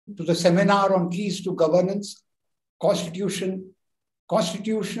to the seminar on keys to governance, constitutional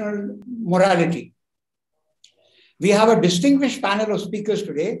morality. We have a distinguished panel of speakers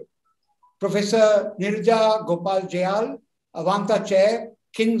today. Professor Niraja Gopal Jayal, Avantha Chair,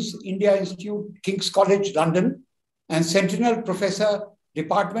 King's India Institute, King's College, London, and Centennial Professor,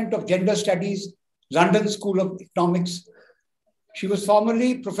 Department of Gender Studies, London School of Economics. She was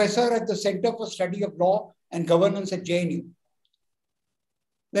formerly Professor at the Center for Study of Law and Governance at JNU.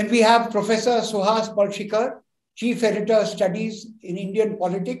 Then we have Professor Suhas Palshikar, Chief Editor, Studies in Indian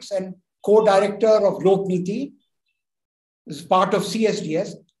Politics and Co-Director of Lokniti, is part of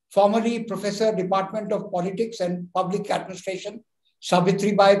CSDS, formerly Professor, Department of Politics and Public Administration,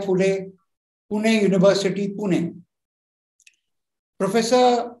 Savitribai, Phule, Pune University, Pune.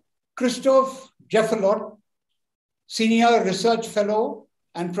 Professor Christophe, Jaffrelot, Senior Research Fellow,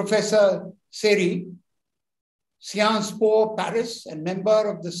 and Professor CERI, Sciences Po, Paris, and member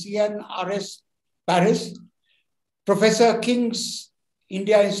of the CNRS, Paris. Professor King's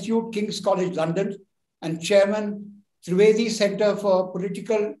India Institute, King's College, London, and Chairman, Trivedi Center for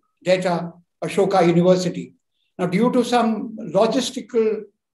Political Data, Ashoka University. Now, due to some logistical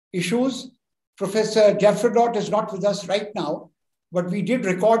issues, Professor Jaffrelot is not with us right now, but we did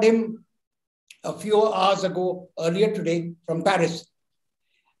record him a few hours ago, earlier today, from Paris.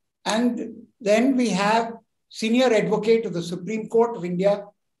 And then we have Senior Advocate of the Supreme Court of India,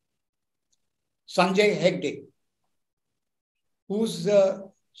 Sanjay Hegde, who's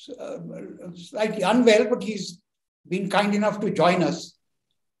slightly unwell, but he's been kind enough to join us.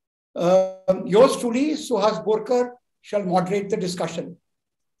 Yours truly, Suhas Borker, shall moderate the discussion.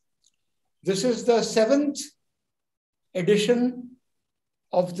 This is the 7th edition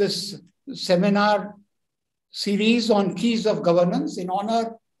of this seminar series on keys of governance in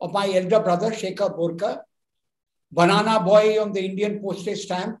honor of my elder brother, Shekhar Borker, banana boy on the Indian postage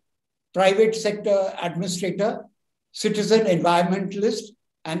stamp, private sector administrator, citizen environmentalist,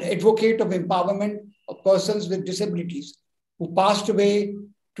 and advocate of empowerment of persons with disabilities, who passed away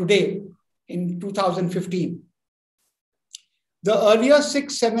today in 2015. The earlier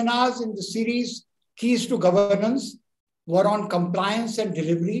 6 seminars in the series Keys to Governance were on compliance and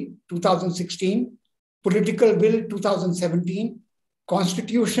delivery, 2016, political will, 2017,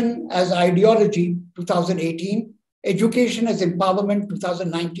 constitution as ideology, 2018, education as empowerment,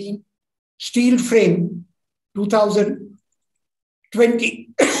 2019, steel frame, 2020,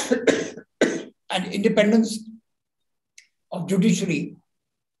 and independence of judiciary,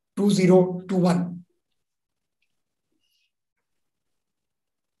 2021.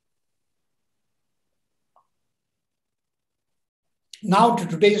 Now to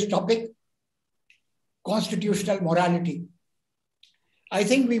today's topic, constitutional morality. I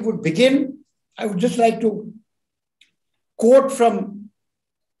think we would begin, I would just like to quote from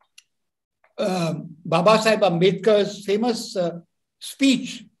Baba Sahib Ambedkar's famous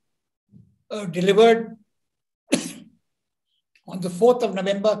speech delivered on the 4th of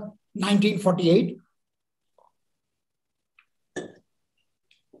November, 1948,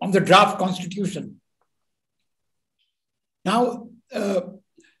 on the draft constitution. Now,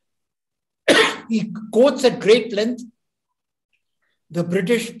 he quotes at great length the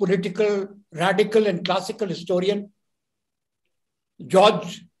British political, radical and classical historian,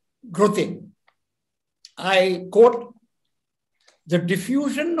 George Grote. I quote, "The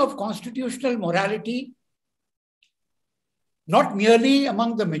diffusion of constitutional morality, not merely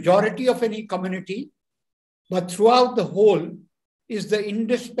among the majority of any community, but throughout the whole, is the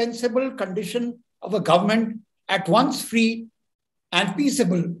indispensable condition of a government at once free and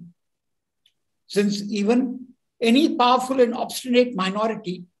peaceable, since even any powerful and obstinate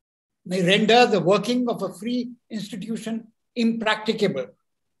minority may render the working of a free institution impracticable,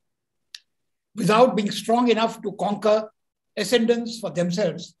 without being strong enough to conquer ascendance for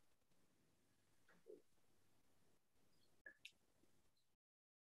themselves."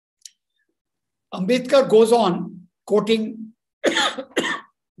 Ambedkar goes on, quoting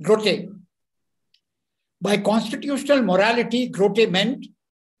Grote, "By constitutional morality, Grote meant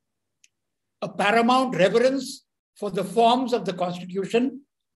a paramount reverence for the forms of the Constitution,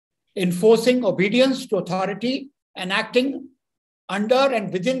 enforcing obedience to authority and acting under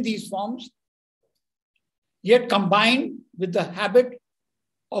and within these forms, yet combined with the habit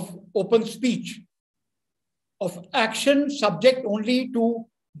of open speech, of action subject only to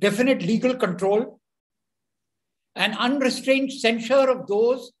definite legal control, and unrestrained censure of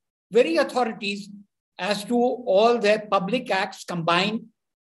those very authorities as to all their public acts, combined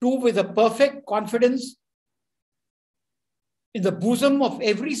too with a perfect confidence in the bosom of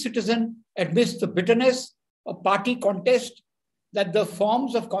every citizen amidst the bitterness of party contest that the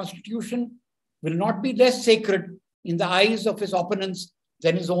forms of constitution will not be less sacred in the eyes of his opponents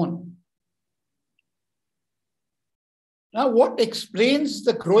than his own. Now, what explains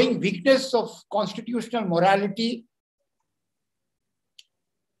the growing weakness of constitutional morality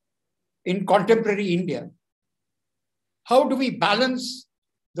in contemporary India? How do we balance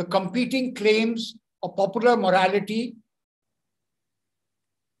the competing claims of popular morality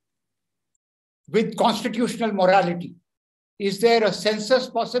with constitutional morality? Is there a census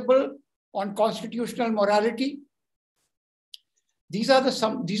possible on constitutional morality? These are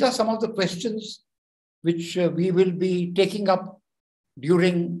some of the questions which we will be taking up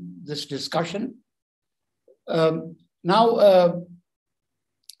during this discussion. Now,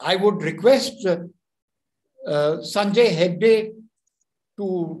 I would request Sanjay Hegde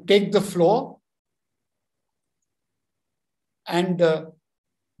to take the floor and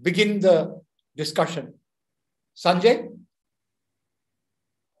begin the discussion. Sanjay?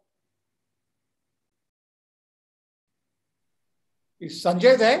 Is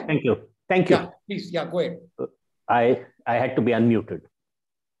Sanjay there? Thank you. Thank you. Yeah, please, yeah, go ahead. I had to be unmuted.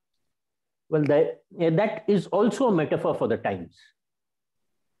 Well, that is also a metaphor for the times.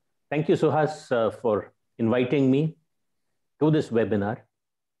 Thank you, Suhas, for inviting me to this webinar.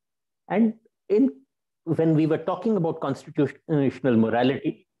 And when we were talking about constitutional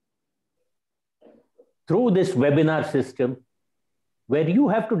morality, through this webinar system, where you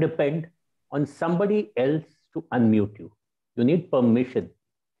have to depend on somebody else to unmute you. You need permission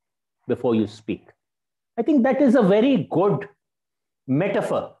before you speak. I think that is a very good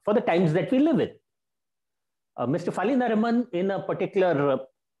metaphor for the times that we live in. Mr. Falinaraman, in a particular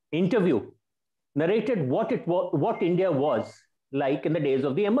interview, narrated what India was like in the days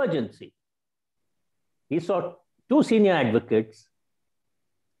of the emergency. He saw two senior advocates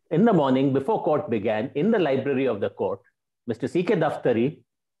in the morning before court began in the library of the court, Mr. C.K. Daftari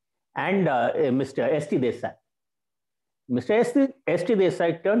and Mr. S.T. Desai. Mr. S.T.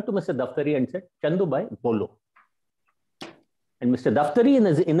 Desai turned to Mr. Daftari and said, "Chandu bhai, bolo." And Mr. Daftari, in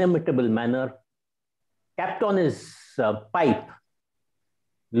his inimitable manner, tapped on his pipe,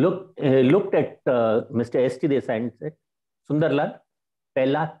 looked at Mr. S.T. Desai and said, "Sundarlal,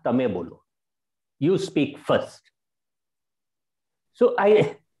 pehla tame bolo. You speak first." So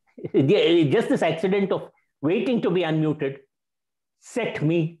just this accident of waiting to be unmuted set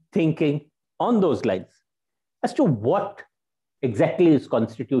me thinking on those lines as to what exactly is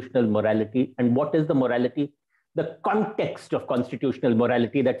constitutional morality and what is the morality, the context of constitutional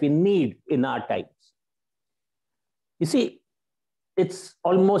morality that we need in our times. You see, it's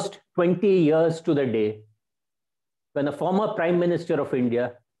almost 20 years to the day when a former Prime Minister of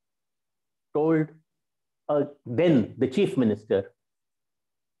India told then the Chief Minister,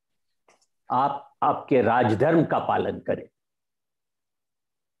 "Aap aapke Rajdharm ka palan kare."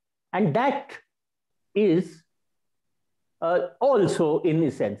 And that is also, in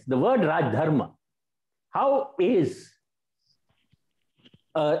a sense, the word Rajdharma. How is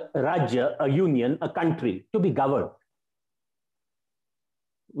a Rajya, a union, a country to be governed?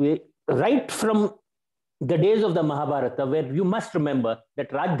 Right from the days of the Mahabharata, where you must remember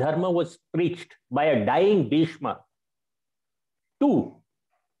that Rajdharma was preached by a dying Bhishma to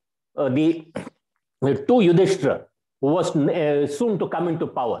Yudhishthira, who was soon to come into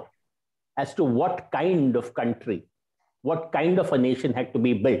power, as to what kind of country, what kind of a nation had to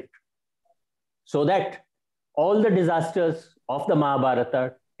be built, so that all the disasters of the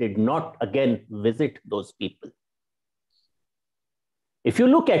Mahabharata did not again visit those people. If you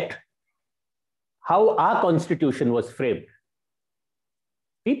look at how our constitution was framed,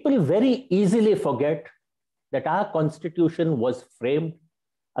 people very easily forget that our constitution was framed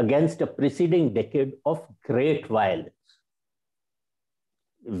against a preceding decade of great violence.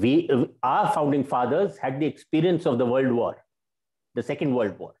 Our founding fathers had the experience of the World War, the Second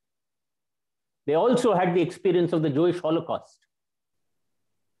World War. They also had the experience of the Jewish Holocaust.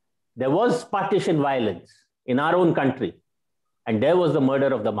 There was partition violence in our own country, and there was the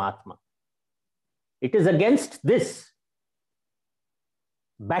murder of the Mahatma. It is against this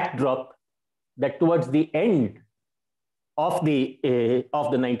backdrop that towards the end of the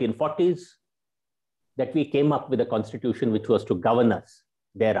 1940s, that we came up with a constitution which was to govern us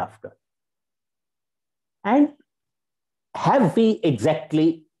thereafter. And have we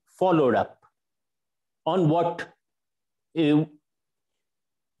exactly followed up on what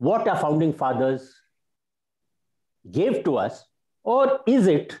our founding fathers gave to us, or is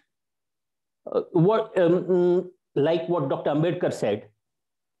it like what Dr. Ambedkar said,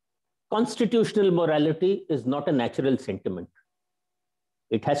 constitutional morality is not a natural sentiment.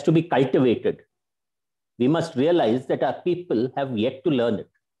 It has to be cultivated. we must realize that our people have yet to learn it.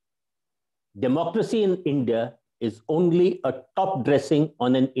 Democracy in India is only a top dressing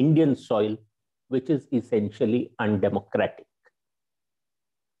on an Indian soil, which is essentially undemocratic.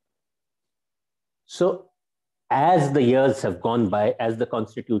 So as the years have gone by, as the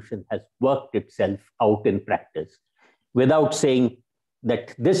Constitution has worked itself out in practice, without saying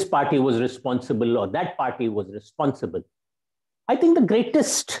that this party was responsible or that party was responsible, I think the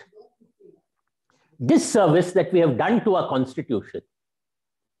greatest disservice that we have done to our Constitution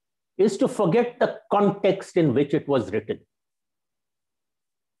is to forget the context in which it was written.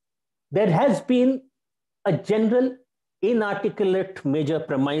 There has been a general inarticulate major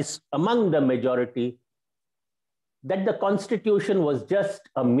premise among the majority that the Constitution was just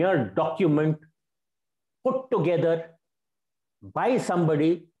a mere document put together by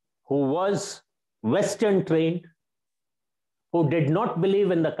somebody who was Western trained, who did not believe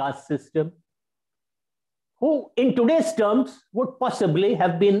in the caste system, who in today's terms would possibly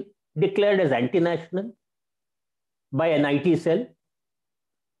have been declared as anti-national by an IT cell,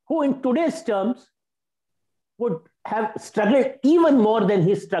 who in today's terms would have struggled even more than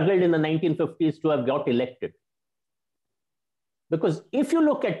he struggled in the 1950s to have got elected. Because if you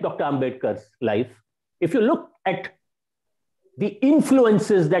look at Dr. Ambedkar's life, if you look at the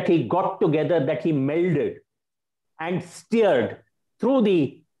influences that he got together, that he melded and steered through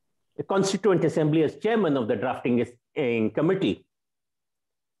the Constituent Assembly as chairman of the drafting committee,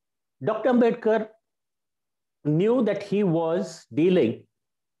 Dr. Ambedkar knew that he was dealing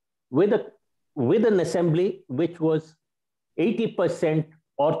with an assembly which was 80%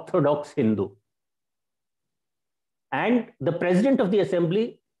 Orthodox Hindu. And the president of the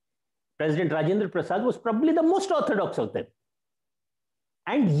assembly, President Rajendra Prasad, was probably the most Orthodox of them.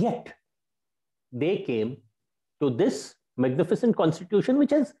 And yet, they came to this magnificent constitution,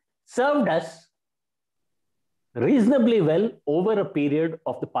 which has served us reasonably well over a period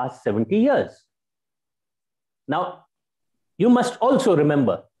of the past 70 years. Now, you must also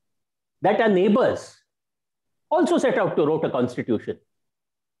remember that our neighbors also set out to write a constitution.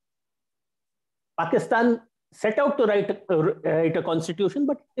 Pakistan set out to write a constitution,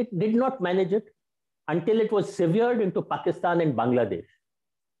 but it did not manage it until it was severed into Pakistan and Bangladesh.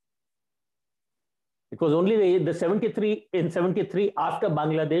 It was only in 73 after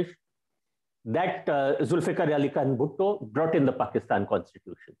Bangladesh that Zulfikar Ali Khan Bhutto brought in the Pakistan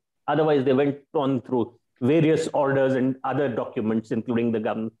constitution. Otherwise, they went on through various orders and other documents, including the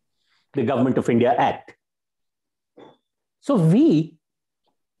Government of India Act. So we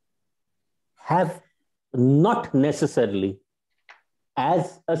have not necessarily,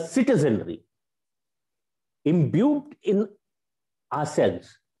 as a citizenry, imbued in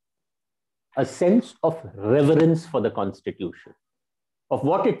ourselves a sense of reverence for the Constitution, of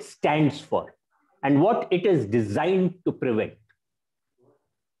what it stands for and what it is designed to prevent.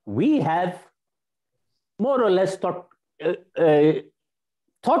 We have more or less thought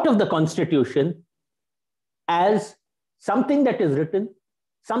of the Constitution as something that is written,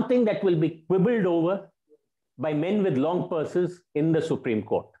 something that will be quibbled over by men with long purses in the Supreme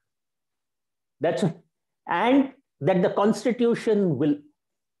Court. And that the Constitution will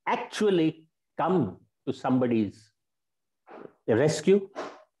actually come to somebody's rescue,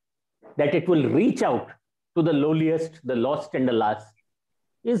 that it will reach out to the lowliest, the lost and the last,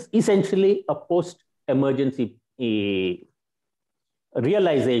 is essentially a post-emergency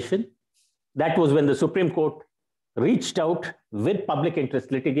realization. That was when the Supreme Court reached out with public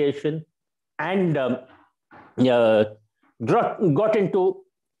interest litigation and got into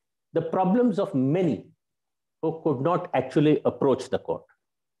the problems of many who could not actually approach the court.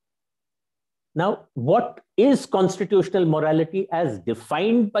 Now, what is constitutional morality as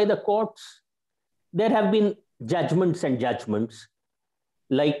defined by the courts? There have been judgments and judgments.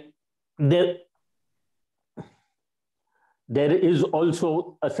 Like there is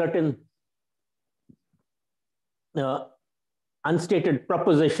also a certain unstated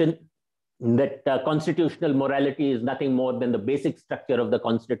proposition that constitutional morality is nothing more than the basic structure of the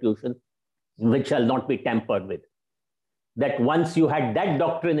Constitution, which shall not be tampered with. That once you had that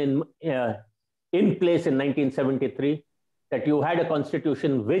doctrine in place in 1973, that you had a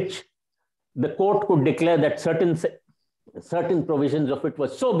constitution which the court could declare that certain provisions of it were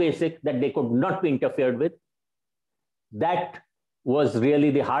so basic that they could not be interfered with. That was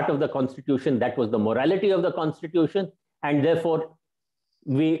really the heart of the Constitution. That was the morality of the Constitution. And therefore,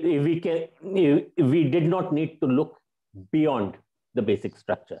 we did not need to look beyond the basic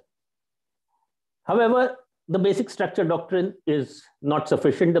structure. However, the basic structure doctrine is not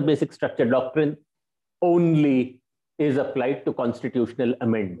sufficient. The basic structure doctrine only is applied to constitutional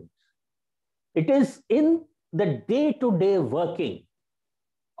amendments. It is in the day-to-day working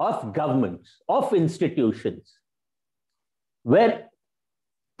of governments, of institutions, where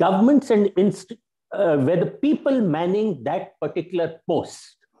governments and where the people manning that particular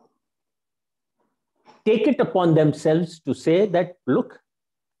post take it upon themselves to say that, look,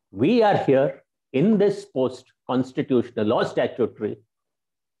 we are here in this post, constitutional or statutory,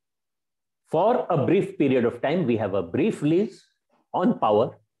 for a brief period of time. We have a brief lease on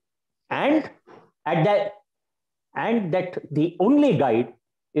power, and that the only guide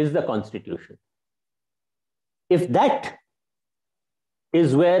is the Constitution. If that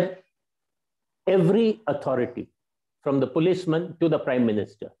is where every authority, from the policeman to the Prime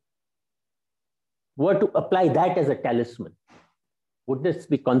Minister, were to apply that as a talisman, would this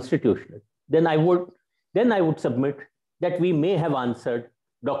be constitutional? Then I would submit that we may have answered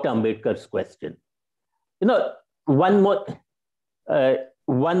Dr. Ambedkar's question. You know, one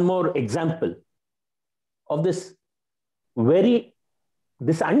more example of this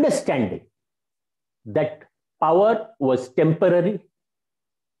understanding that power was temporary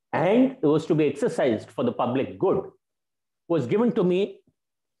and it was to be exercised for the public good was given to me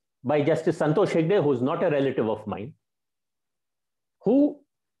by Justice Santosh Hegde, who is not a relative of mine, who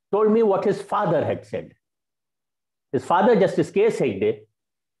told me what his father had said. His father, Justice K.S. Hegde,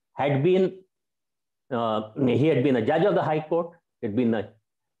 had been a judge of the High Court, he had been a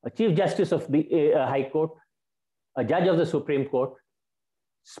Chief Justice of the High Court, a judge of the Supreme Court,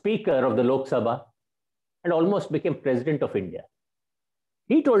 Speaker of the Lok Sabha, and almost became President of India.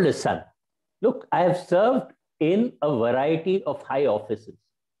 He told his son, look, I have served in a variety of high offices,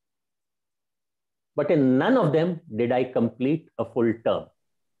 but in none of them did I complete a full term.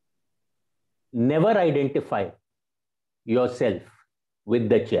 Never identify yourself with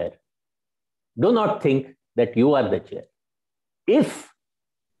the chair. Do not think that you are the chair. If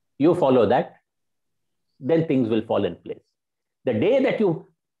you follow that, then things will fall in place. The day that you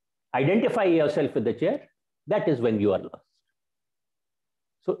identify yourself with the chair, that is when you are lost.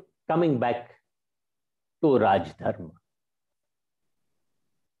 So coming back to Raj Dharma,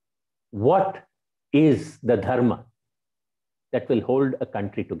 what is the dharma that will hold a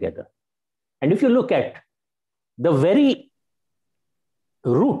country together? And if you look at the very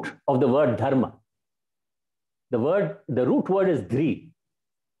root of the word dharma, the root word is dhri.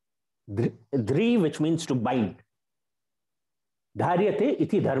 Dhri, which means to bind. Dharyate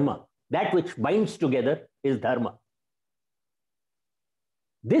iti dharma. That which binds together is dharma.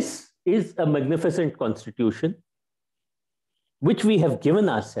 This is a magnificent constitution which we have given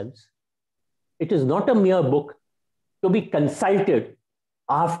ourselves. It is not a mere book to be consulted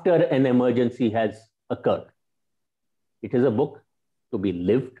after an emergency has occurred. It is a book to be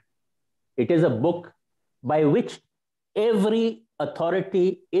lived. It is a book by which every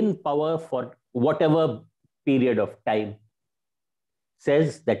authority in power for whatever period of time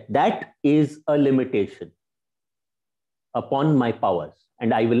says that that is a limitation upon my powers,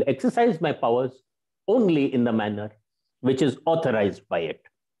 and I will exercise my powers only in the manner which is authorized by it.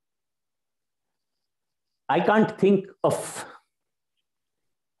 I can't think of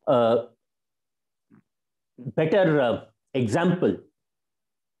a better example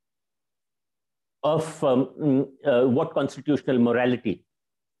of what constitutional morality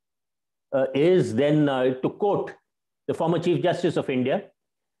is than to quote the former Chief Justice of India,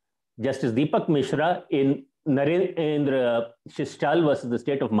 Justice Deepak Mishra, in Narendra Shishtal versus the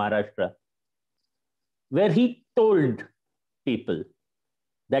state of Maharashtra, where he told people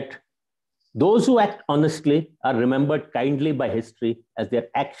that those who act honestly are remembered kindly by history as their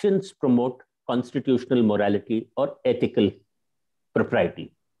actions promote constitutional morality or ethical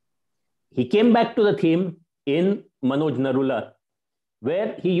propriety. He came back to the theme in Manoj Narula,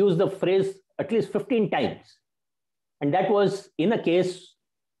 where he used the phrase at least 15 times. And that was in a case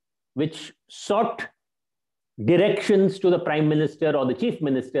which sought directions to the Prime Minister or the Chief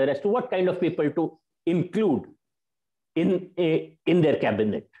Minister as to what kind of people to include in their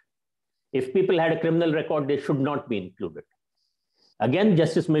cabinet. If people had a criminal record, they should not be included. Again,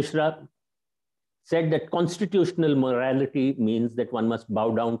 Justice Mishra said that constitutional morality means that one must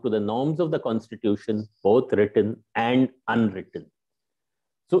bow down to the norms of the Constitution, both written and unwritten.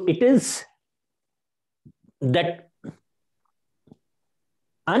 So it is that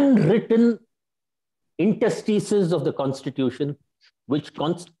unwritten interstices of the Constitution which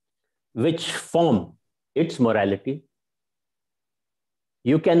form its morality.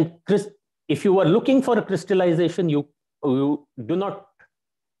 You can, if you were looking for a crystallization, you do not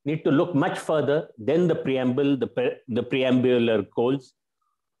need to look much further than the preamble, the preambular goals.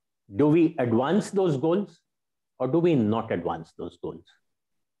 Do we advance those goals or do we not advance those goals?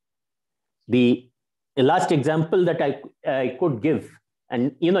 The last example that I could give,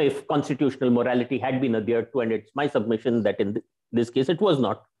 and if constitutional morality had been adhered to, and it's my submission that in this case it was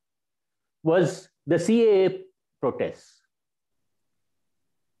not, was the CAA protests.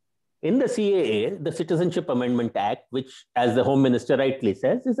 In the CAA, the Citizenship Amendment Act, which, as the Home Minister rightly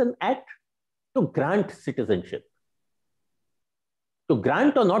says, is an act to grant citizenship. To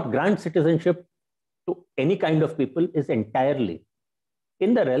grant or not grant citizenship to any kind of people is entirely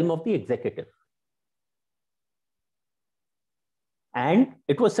in the realm of the executive. And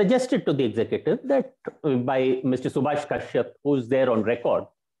it was suggested to the executive that by Mr. Subhash Kashyap, who's there on record,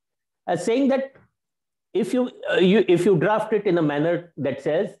 as saying that if you draft it in a manner that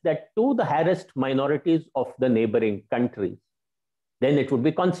says that to the harassed minorities of the neighboring countries, then it would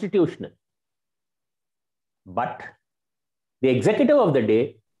be constitutional. But the executive of the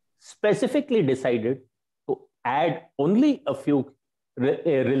day specifically decided to add only a few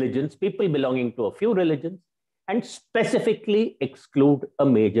religions, people belonging to a few religions, and specifically exclude a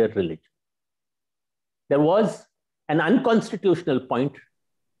major religion. There was an unconstitutional point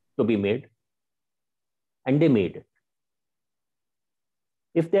to be made, and they made it.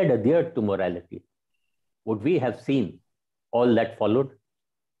 If they had adhered to morality, would we have seen all that followed?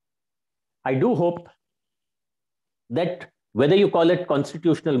 I do hope that whether you call it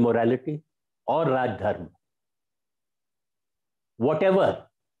constitutional morality or Raj Dharma, whatever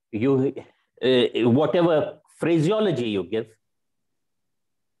phraseology you give,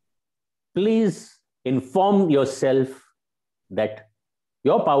 please inform yourself that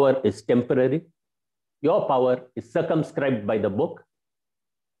your power is temporary, your power is circumscribed by the book,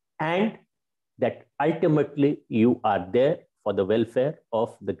 and that ultimately you are there for the welfare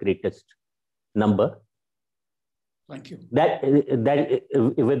of the greatest number. Thank you.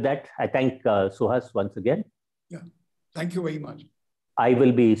 With that, I thank Suhas once again. Yeah, thank you very much. I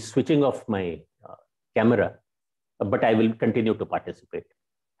will be switching off my camera, but I will continue to participate.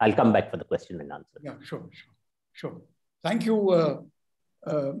 I'll come back for the question and answer. Yeah, sure. Thank you,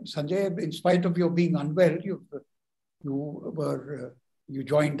 Sanjay. In spite of your being unwell, you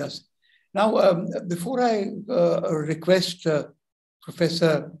joined us. Now, before I request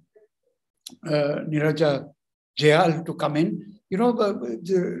Professor Niraja Jayal to come in,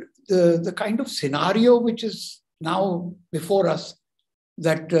 the kind of scenario which is now before us,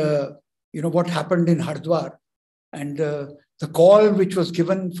 that what happened in Hardwar, and the call which was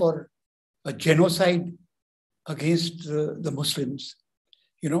given for a genocide against the Muslims,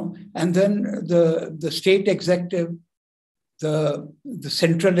 and then the state executive, the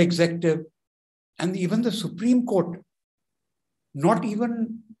central executive, and even the Supreme Court not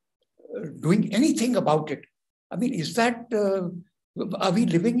even doing anything about it. I mean, is that, are we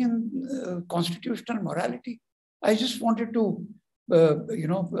living in constitutional morality? I just wanted to,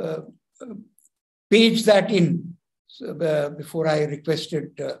 page that in before I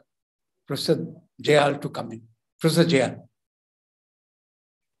requested Professor Jayal to come in. Professor Jayal.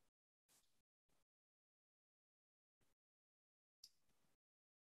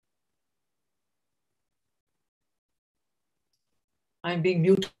 I'm being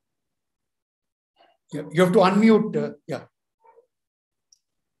muted. Yeah, you have to unmute. Yeah.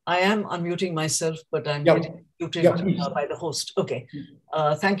 I am unmuting myself, but I'm getting muted by the host. Okay.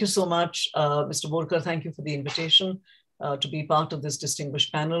 Thank you so much, Mr. Borker. Thank you for the invitation to be part of this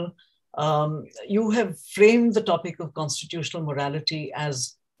distinguished panel. You have framed the topic of constitutional morality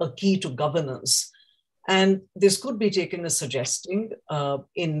as a key to governance. And this could be taken as suggesting,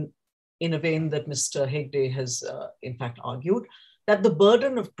 in a vein that Mr. Hegde has in fact argued, that the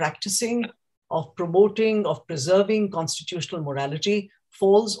burden of practicing, of promoting, of preserving constitutional morality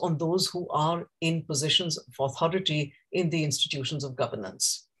falls on those who are in positions of authority in the institutions of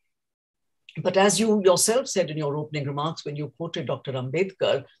governance. But as you yourself said in your opening remarks when you quoted Dr.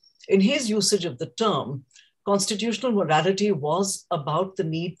 Ambedkar, in his usage of the term, constitutional morality was about the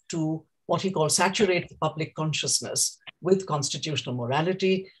need to, what he called, saturate the public consciousness with constitutional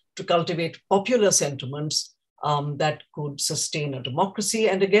morality, to cultivate popular sentiments that could sustain a democracy,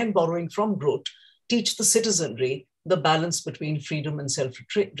 and again, borrowing from Grote, teach the citizenry the balance between freedom and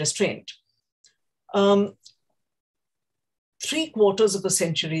self-restraint. 3/4 of a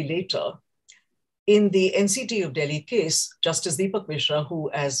century later, in the NCT of Delhi case, Justice Deepak Mishra, who,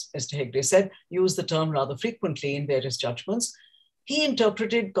 as Mr. Hegde said, used the term rather frequently in various judgments, he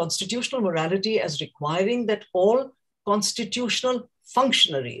interpreted constitutional morality as requiring that all constitutional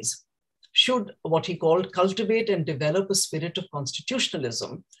functionaries should, what he called, cultivate and develop a spirit of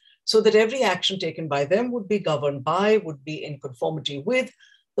constitutionalism, so that every action taken by them would be governed by, would be in conformity with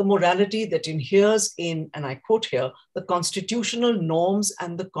the morality that inheres in, and I quote here, the constitutional norms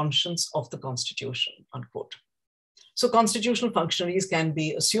and the conscience of the Constitution, unquote. So constitutional functionaries can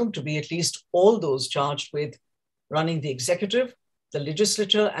be assumed to be at least all those charged with running the executive, the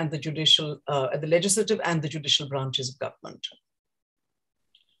legislature, and the legislative and the judicial branches of government.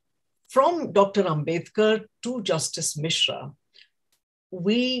 From Dr. Ambedkar to Justice Mishra,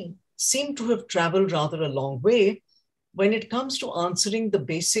 we seem to have traveled rather a long way when it comes to answering the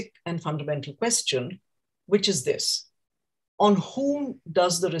basic and fundamental question, which is this: on whom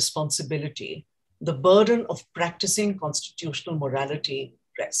does the responsibility, the burden of practicing constitutional morality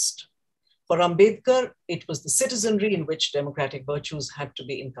rest? For Ambedkar, it was the citizenry in which democratic virtues had to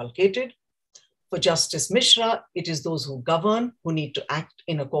be inculcated. For Justice Mishra, it is those who govern who need to act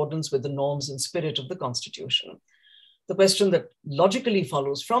in accordance with the norms and spirit of the Constitution. The question that logically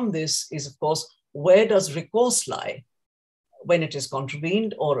follows from this is, of course, where does recourse lie when it is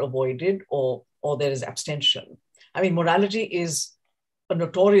contravened or avoided or there is abstention? I mean, morality is a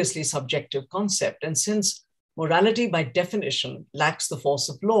notoriously subjective concept. And since morality by definition lacks the force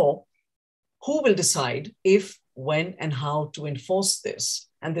of law, who will decide if, when, and how to enforce this?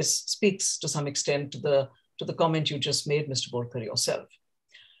 And this speaks to some extent to the comment you just made, Mr. Borker, yourself.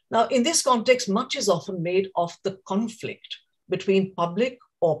 Now, in this context, much is often made of the conflict between public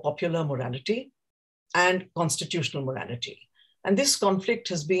or popular morality and constitutional morality. And this conflict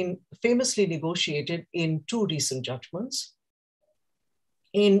has been famously negotiated in two recent judgments.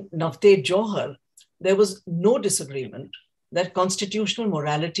 In Navtej Johar, there was no disagreement that constitutional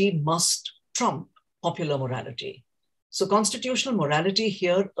morality must trump popular morality. So constitutional morality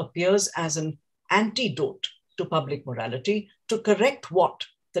here appears as an antidote to public morality to correct what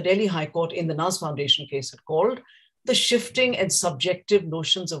the Delhi High Court in the Naz Foundation case had called the shifting and subjective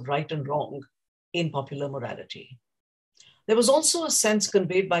notions of right and wrong in popular morality. There was also a sense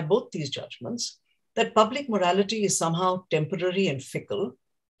conveyed by both these judgments that public morality is somehow temporary and fickle,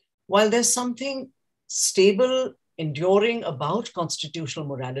 while there's something stable, enduring about constitutional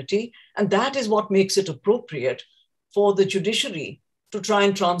morality, and that is what makes it appropriate for the judiciary to try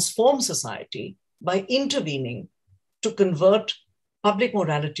and transform society by intervening to convert public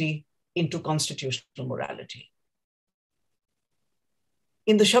morality into constitutional morality.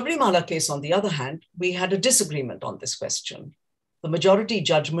 In the Sabrimala case, on the other hand, we had a disagreement on this question. The majority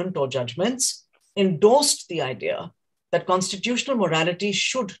judgment or judgments endorsed the idea that constitutional morality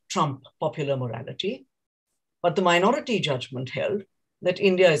should trump popular morality, but the minority judgment held that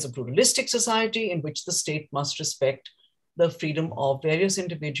India is a pluralistic society in which the state must respect the freedom of various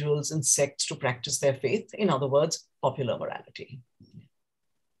individuals and sects to practice their faith, in other words, popular morality.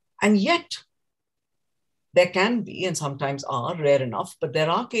 And yet, there can be, and sometimes are, rare enough, but there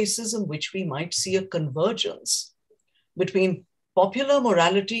are cases in which we might see a convergence between popular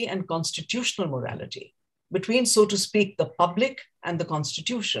morality and constitutional morality, between, so to speak, the public and the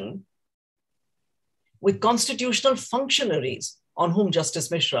Constitution, with constitutional functionaries on whom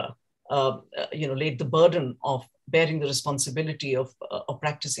Justice Mishra laid the burden of bearing the responsibility of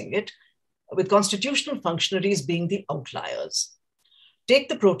practicing it, with constitutional functionaries being the outliers. Take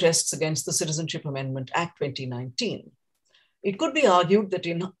the protests against the Citizenship Amendment Act 2019. It could be argued that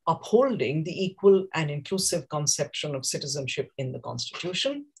in upholding the equal and inclusive conception of citizenship in the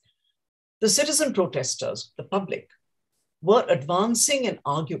Constitution, the citizen protesters, the public, were advancing an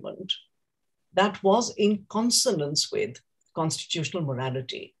argument that was in consonance with constitutional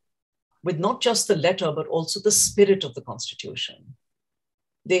morality, with not just the letter, but also the spirit of the Constitution.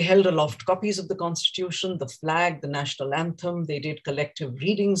 They held aloft copies of the Constitution, the flag, the national anthem. They did collective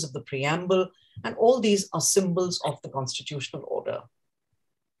readings of the preamble, and all these are symbols of the constitutional order.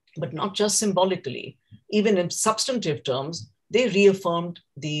 But not just symbolically, even in substantive terms, they reaffirmed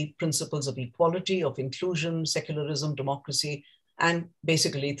the principles of equality, of inclusion, secularism, democracy, and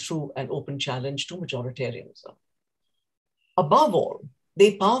basically through an open challenge to majoritarianism. Above all,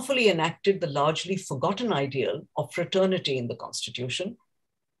 they powerfully enacted the largely forgotten ideal of fraternity in the Constitution,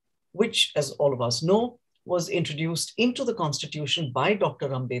 which, as all of us know, was introduced into the Constitution by Dr.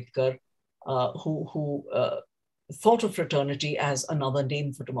 Ambedkar, who thought of fraternity as another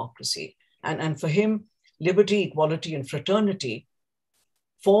name for democracy. And for him, liberty, equality, and fraternity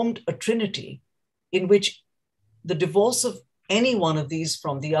formed a trinity in which the divorce of any one of these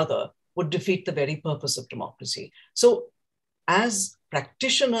from the other would defeat the very purpose of democracy. So as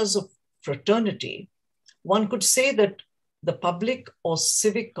practitioners of fraternity, one could say that the public or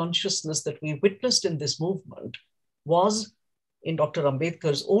civic consciousness that we witnessed in this movement was, in Dr.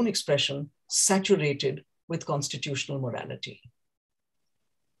 Ambedkar's own expression, saturated with constitutional morality.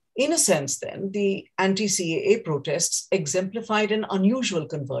 In a sense, then, the anti-CAA protests exemplified an unusual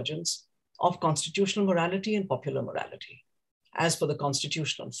convergence of constitutional morality and popular morality. As for the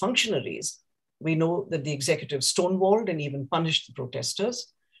constitutional functionaries, we know that the executive stonewalled and even punished the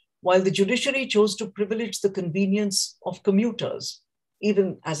protesters, while the judiciary chose to privilege the convenience of commuters,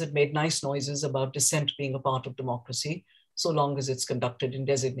 even as it made nice noises about dissent being a part of democracy, so long as it's conducted in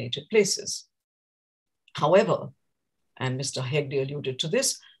designated places. However, and Mr. Hegde alluded to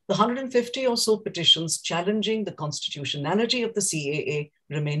this, the 150 or so petitions challenging the constitutionality of the CAA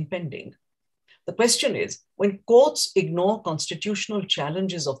remain pending. The question is, when courts ignore constitutional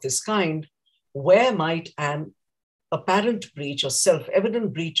challenges of this kind, where might an apparent breach or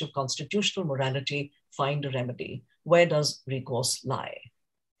self-evident breach of constitutional morality find a remedy? Where does recourse lie?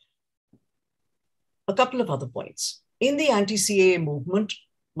 A couple of other points. In the anti-CAA movement,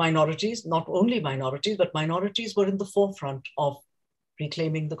 minorities, not only minorities, but minorities were in the forefront of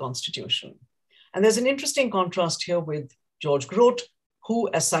reclaiming the Constitution. And there's an interesting contrast here with George Grote, who,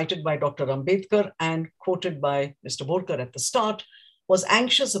 as cited by Dr. Ambedkar and quoted by Mr. Borker at the start, was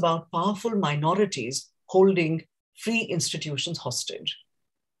anxious about powerful minorities holding free institutions hostage.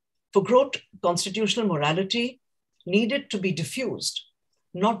 For Grote, constitutional morality needed to be diffused,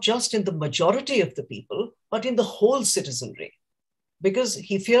 not just in the majority of the people, but in the whole citizenry, because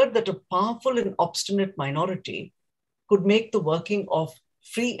he feared that a powerful and obstinate minority could make the working of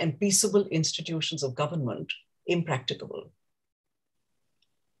free and peaceable institutions of government impracticable.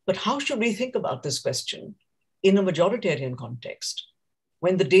 But how should we think about this question in a majoritarian context,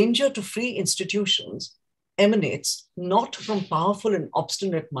 when the danger to free institutions emanates not from powerful and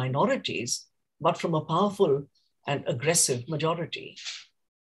obstinate minorities, but from a powerful and aggressive majority?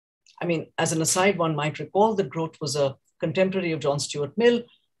 I mean, as an aside, one might recall that Grote was a contemporary of John Stuart Mill,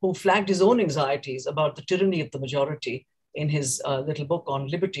 who flagged his own anxieties about the tyranny of the majority in his little book on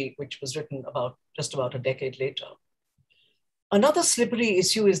liberty, which was written just about a decade later. Another slippery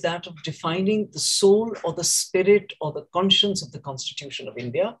issue is that of defining the soul or the spirit or the conscience of the Constitution of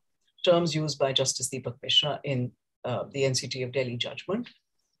India, terms used by Justice Deepak Mishra in the NCT of Delhi judgment.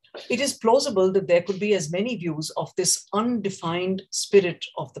 It is plausible that there could be as many views of this undefined spirit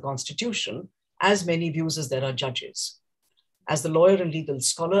of the Constitution as many views as there are judges. As the lawyer and legal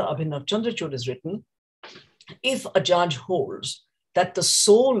scholar Abhinav Chandrachud has written, if a judge holds that the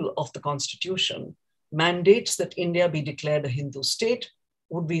soul of the Constitution mandates that India be declared a Hindu state,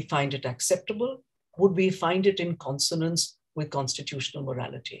 would we find it acceptable? Would we find it in consonance with constitutional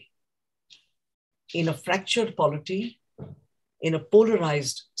morality? In a fractured polity, in a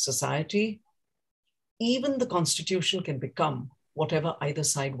polarized society, even the Constitution can become whatever either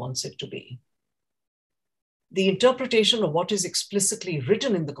side wants it to be. The interpretation of what is explicitly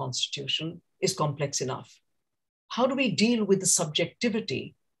written in the Constitution is complex enough. How do we deal with the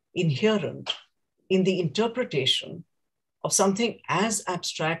subjectivity inherent in the interpretation of something as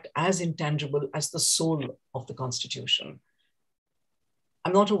abstract, as intangible as the soul of the Constitution?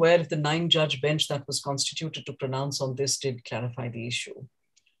 I'm not aware if the 9-judge bench that was constituted to pronounce on this did clarify the issue.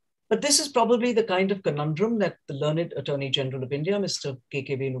 But this is probably the kind of conundrum that the learned Attorney General of India, Mr.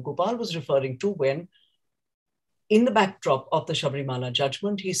 K.K. Venugopal, was referring to when, in the backdrop of the Sabarimala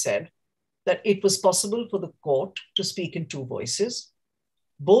judgment, he said that it was possible for the court to speak in two voices,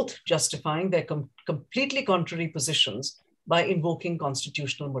 both justifying their completely contrary positions by invoking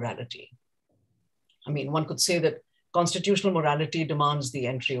constitutional morality. I mean, one could say that constitutional morality demands the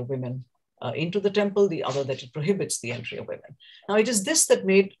entry of women into the temple, the other that it prohibits the entry of women. Now, it is this that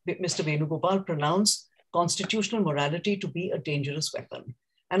made Mr. Venugopal pronounce constitutional morality to be a dangerous weapon.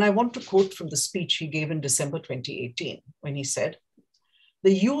 And I want to quote from the speech he gave in December 2018, when he said,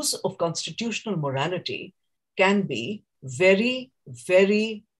 "The use of constitutional morality can be very,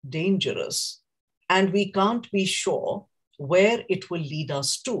 very dangerous, and we can't be sure where it will lead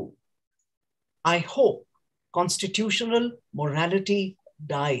us to. I hope constitutional morality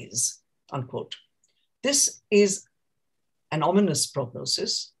dies," unquote. This is an ominous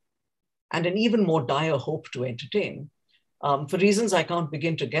prognosis and an even more dire hope to entertain. For reasons I can't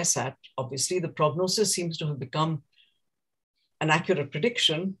begin to guess at, obviously, the prognosis seems to have become an accurate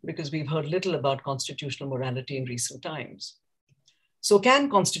prediction because we've heard little about constitutional morality in recent times. So can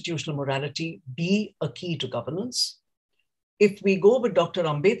constitutional morality be a key to governance? If we go with Dr.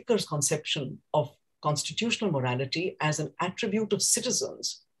 Ambedkar's conception of constitutional morality as an attribute of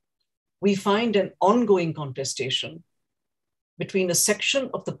citizens, we find an ongoing contestation between a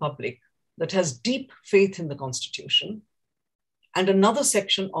section of the public that has deep faith in the Constitution and another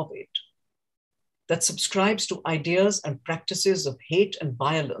section of it that subscribes to ideas and practices of hate and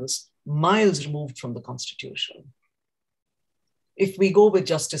violence miles removed from the Constitution. if we go with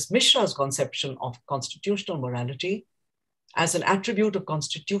Justice Mishra's conception of constitutional morality as an attribute of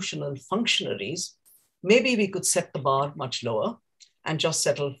constitutional functionaries, maybe we could set the bar much lower and just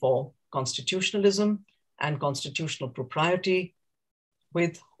settle for constitutionalism and constitutional propriety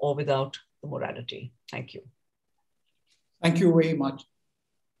with or without the morality. Thank you. Thank you very much.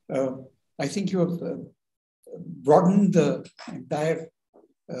 I think you have broadened the entire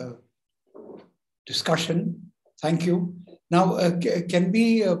discussion. Thank you. Now, can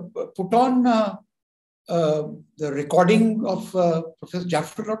we put on the recording of Professor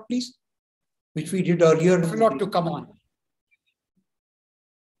Jaffrelot, please, which we did earlier? Jaffrelot to come on.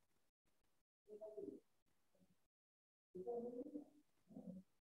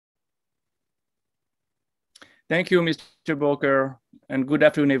 Thank you, Mr. Borker, and good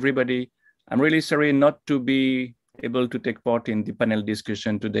afternoon, everybody. I'm really sorry not to be able to take part in the panel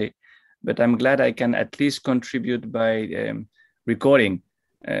discussion today, but I'm glad I can at least contribute by recording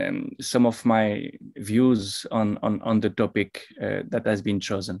some of my views on the topic that has been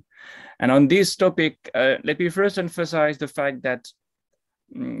chosen. And on this topic, let me first emphasize the fact that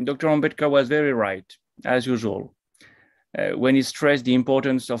Dr. Ambedkar was very right, as usual, when he stressed the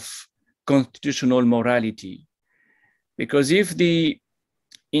importance of constitutional morality. Because if the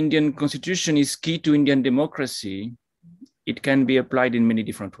Indian constitution is key to Indian democracy, it can be applied in many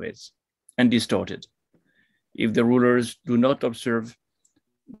different ways and distorted if the rulers do not observe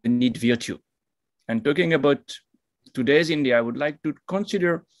the need virtue. And talking about today's India, I would like to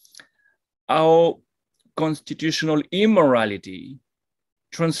consider how constitutional immorality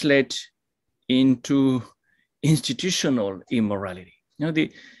translates into institutional immorality. You know,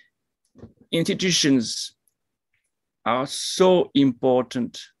 the institutions are so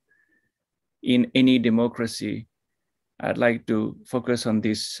important in any democracy. I'd like to focus on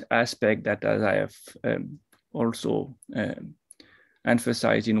this aspect that, as I have also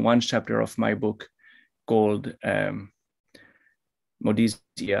emphasized in one chapter of my book called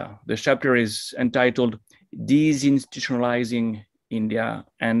Modestia. The chapter is entitled Desinstitutionalizing India,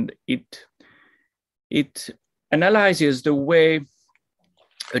 and it analyzes the way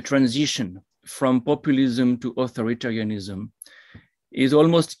a transition from populism to authoritarianism is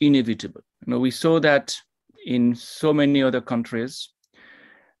almost inevitable. You know, we saw that in so many other countries.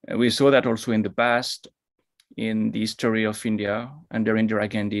 We saw that also in the past, in the history of India, under Indira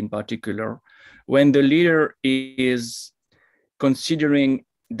Gandhi in particular, when the leader is considering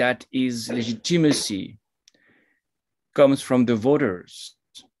that his legitimacy comes from the voters,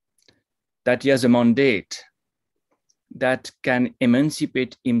 that he has a mandate that can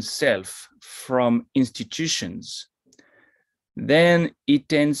emancipate himself from institutions, then he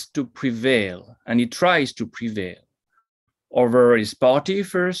tends to prevail, and he tries to prevail over his party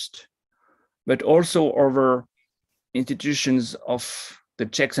first, but also over institutions of the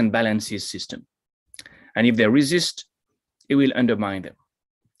checks and balances system. And if they resist, he will undermine them.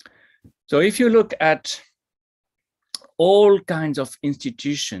 So if you look at all kinds of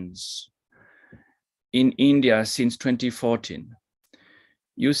institutions in India since 2014,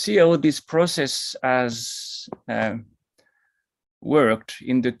 you see how this process has worked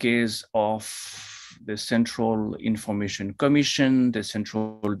in the case of the Central Information Commission, the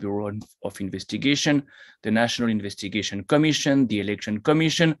Central Bureau of Investigation, the National Investigation Commission, the Election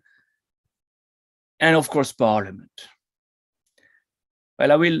Commission, and of course, Parliament.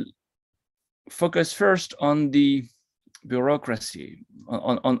 Well, I will focus first on the bureaucracy,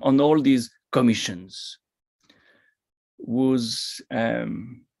 on all these commissions whose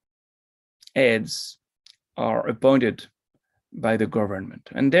heads are appointed by the government.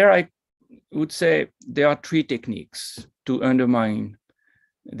 And there I would say there are three techniques to undermine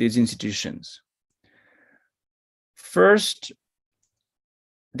these institutions. First,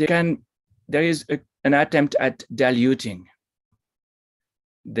 there is an attempt at diluting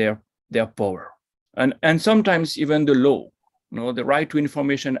their power. And sometimes even the law, you know, the Right to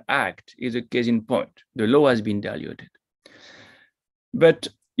Information Act is a case in point. The law has been diluted. But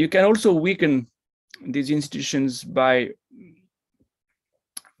you can also weaken these institutions by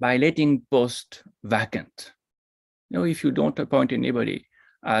letting posts vacant. You know, if you don't appoint anybody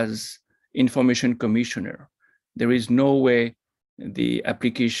as information commissioner, there is no way the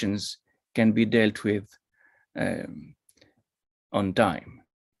applications can be dealt with on time.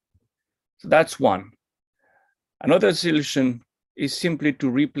 So that's one. Another solution is simply to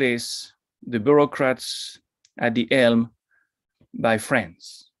replace the bureaucrats at the helm by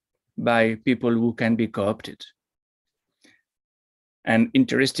friends, by people who can be co-opted. And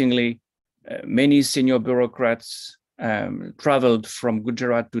interestingly, many senior bureaucrats traveled from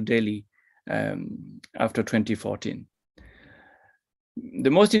Gujarat to Delhi after 2014.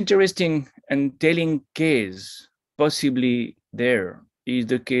 The most interesting and telling case possibly there is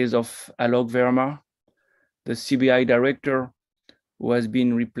the case of Alok Verma, the CBI director, who has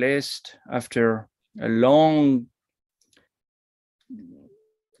been replaced after a long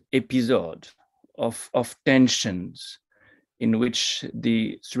episode of tensions in which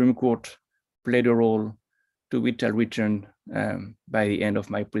the Supreme Court played a role, to which I'll return by the end of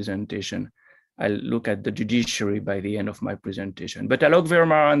my presentation. I'll look at the judiciary by the end of my presentation. But Alok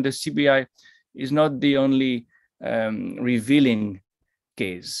Verma and the CBI is not the only revealing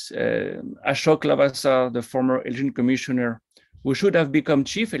case. Ashoka Lavasa, the former election commissioner, who should have become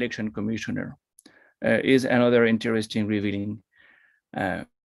chief election commissioner, is another interesting revealing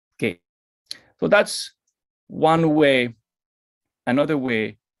case. So that's one way. Another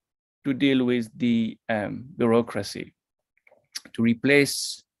way to deal with the bureaucracy, to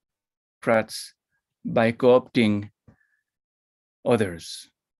replace bureaucrats by co-opting others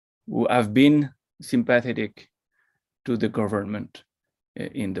who have been sympathetic to the government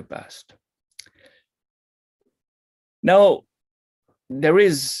in the past. Now, there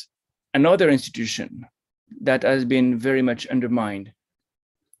is another institution that has been very much undermined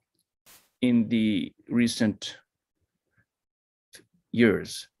in the recent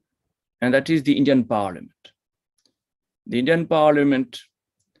years, and that is the Indian Parliament. The Indian Parliament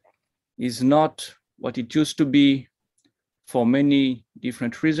is not what it used to be for many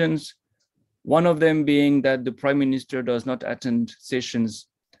different reasons. One of them being that the Prime Minister does not attend sessions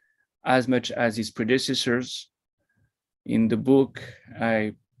as much as his predecessors. In the book,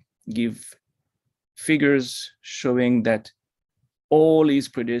 I give figures showing that all his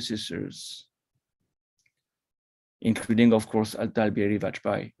predecessors, including, of course, Atal Bihari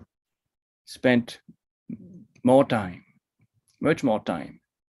Vajpayee, spent more time, much more time,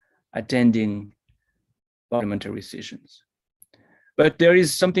 attending parliamentary sessions. But there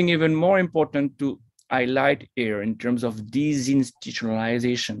is something even more important to highlight here in terms of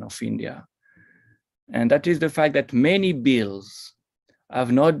desinstitutionalization of India. And that is the fact that many bills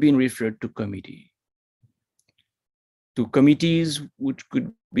have not been referred to committee, to committees which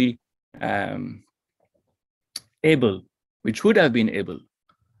could be which would have been able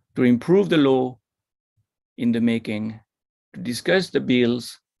to improve the law in the making, to discuss the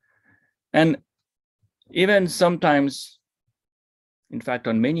bills, and even sometimes, in fact,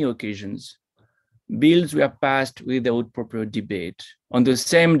 on many occasions, bills were passed without proper debate on the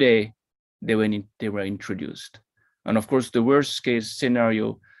same day they were introduced. And of course, the worst case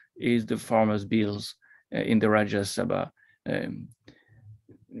scenario is the farmers' bills in the Rajya Sabha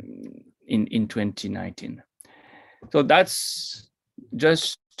in 2019. So that's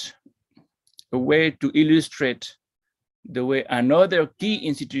just a way to illustrate the way another key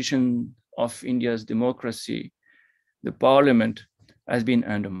institution of India's democracy, the parliament, has been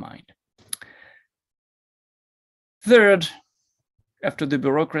undermined. Third, after the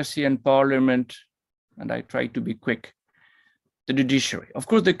bureaucracy and parliament, and I try to be quick, the judiciary. Of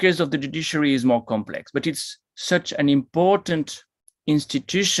course, the case of the judiciary is more complex, but it's such an important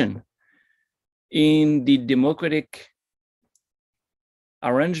institution in the democratic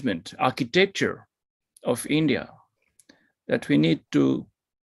arrangement, architecture of India, that we need to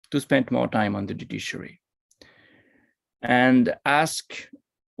spend more time on the judiciary and ask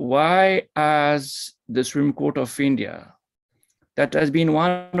why has the Supreme Court of India, that has been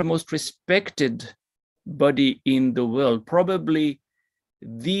one of the most respected body in the world, probably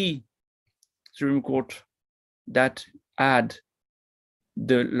the Supreme Court that had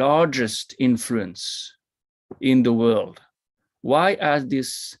the largest influence in the world, why has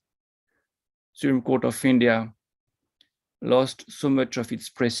this Supreme Court of India lost so much of its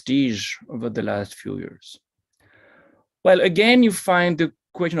prestige over the last few years? Well, again, you find the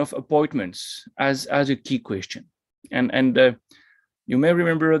question of appointments as a key question. And you may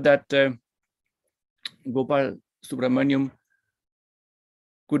remember that Gopal Subramaniam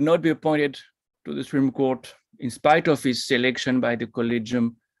could not be appointed to the Supreme Court in spite of his selection by the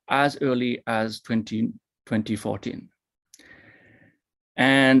Collegium as early as 2014.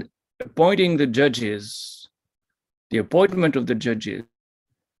 And appointing the judges, the appointment of the judges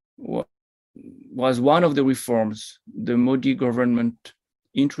was one of the reforms the Modi government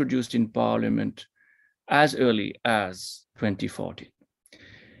introduced in parliament as early as 2014.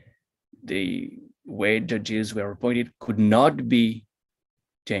 The way judges were appointed could not be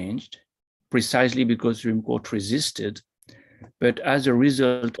changed, precisely because the Supreme Court resisted, but as a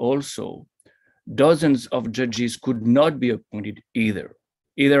result also, dozens of judges could not be appointed either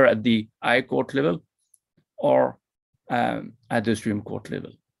at the High Court level or at the Supreme Court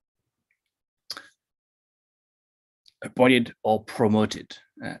level. appointed or promoted,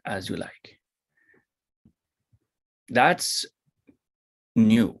 as you like. That's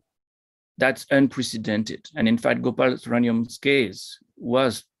new. That's unprecedented. And in fact, Gopal Subrahmanyam's case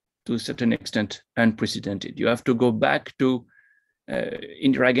was to a certain extent unprecedented. You have to go back to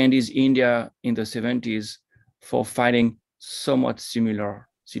Indira Gandhi's India in the 70s for finding somewhat similar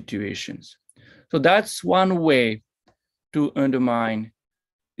situations. So that's one way to undermine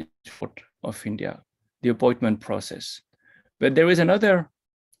the support of India, the appointment process. But there is another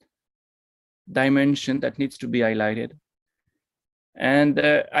dimension that needs to be highlighted. And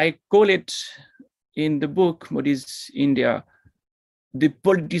I call it in the book, Modi's India, the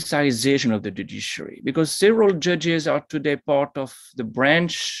politicization of the judiciary, because several judges are today part of the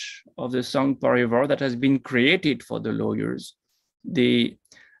branch of the Sangh Parivar that has been created for the lawyers, the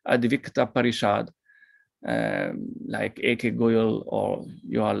Advikta Parishad, like A.K. Goyal or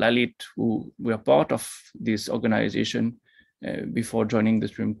Yoha Lalit, who were part of this organization before joining the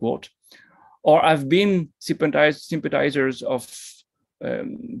Supreme Court, or have been sympathizers of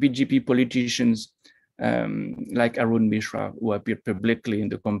BJP politicians like Arun Mishra, who appeared publicly in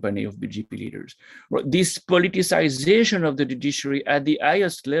the company of BJP leaders. This politicization of the judiciary at the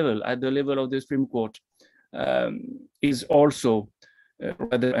highest level, at the level of the Supreme Court, is also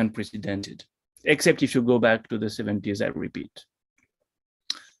rather unprecedented, except if you go back to the 70s, I repeat.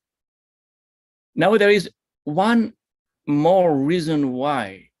 Now, there is one more reason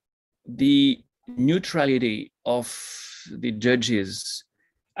why the neutrality of the judges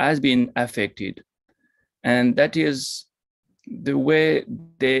has been affected, and that is the way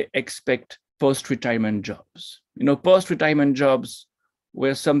they expect post-retirement jobs. You know, post-retirement jobs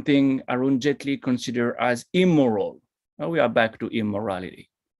were something Arun Jaitley considered as immoral. Now we are back to immorality.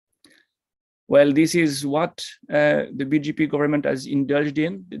 Well, this is what the BJP government has indulged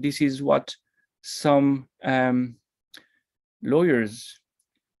in. This is what some lawyers,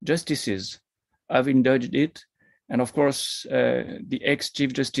 justices have indulged it. And of course, the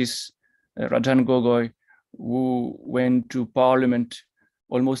ex-Chief Justice Rajan Gogoi, who went to Parliament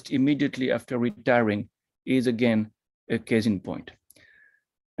almost immediately after retiring, is again a case in point.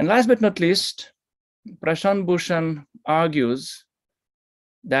 And last but not least, Prashant Bhushan argues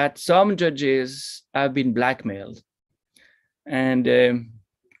that some judges have been blackmailed, and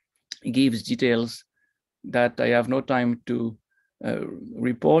he gives details that I have no time to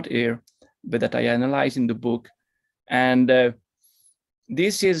report here, but that I analyze in the book. And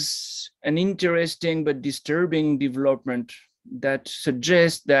this is an interesting but disturbing development that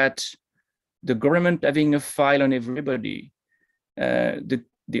suggests that the government having a file on everybody,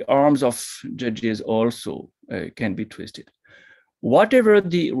 the arms of judges also can be twisted. Whatever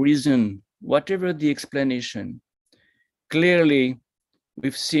the reason, whatever the explanation, clearly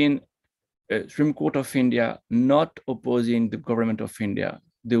we've seen Supreme Court of India not opposing the government of India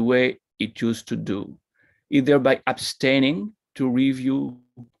the way it used to do, either by abstaining to review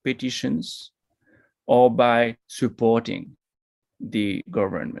petitions or by supporting the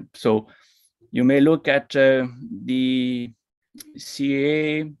government. So you may look at the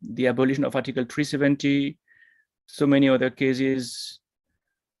CAA, the abolition of Article 370, so many other cases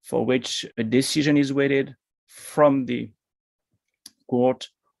for which a decision is waited from the court,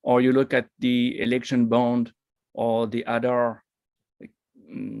 or you look at the election bond or the other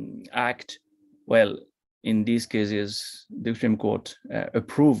act. Well, in these cases, the Supreme Court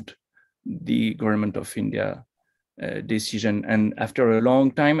approved the government of India decision, and after a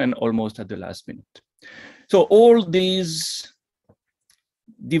long time and almost at the last minute. So all these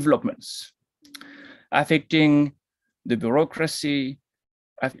developments affecting the bureaucracy,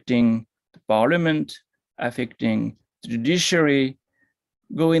 affecting the parliament, affecting the judiciary,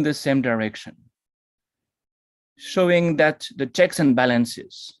 go in the same direction, showing that the checks and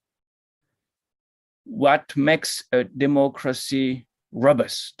balances, what makes a democracy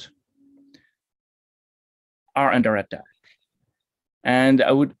robust, are under attack. And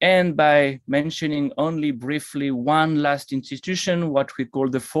I would end by mentioning only briefly one last institution, what we call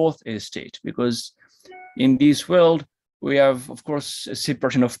the fourth estate, because in this world, we have, of course, a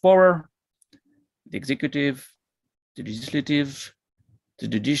separation of power, the executive, the legislative, the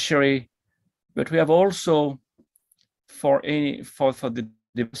judiciary, but we have also, for the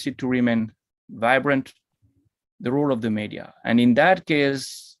democracy to remain vibrant, the role of the media. And in that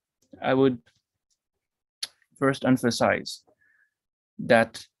case, I would first emphasize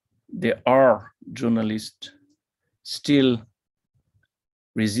that there are journalists still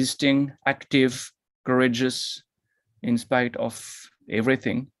resisting, active, courageous, in spite of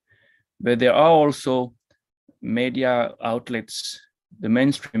everything. But there are also media outlets, the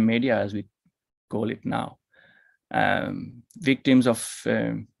mainstream media, as we call it now, victims of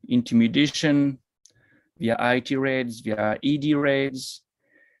intimidation via IT raids, via ED raids,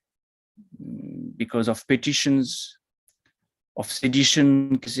 because of petitions, of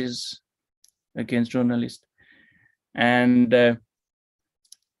sedition cases against journalists. And the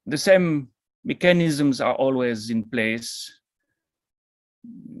same mechanisms are always in place.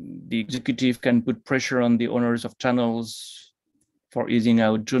 The executive can put pressure on the owners of channels for easing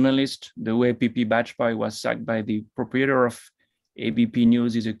out journalists. The way PP Bajpai was sacked by the proprietor of ABP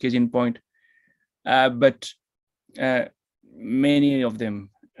News is a case in point. But many of them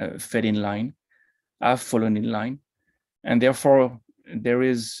fell in line, have fallen in line. And therefore, there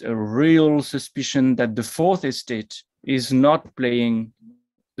is a real suspicion that the fourth estate is not playing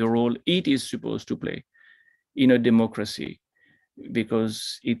the role it is supposed to play in a democracy,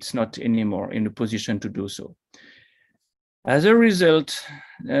 because it's not anymore in a position to do so. As a result,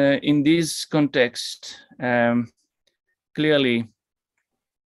 in this context, clearly,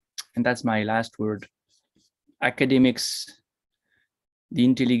 and that's my last word, academics, the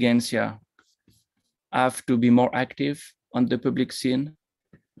intelligentsia, have to be more active on the public scene,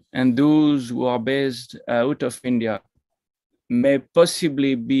 and those who are based out of India may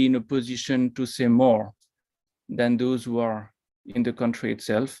possibly be in a position to say more than those who are in the country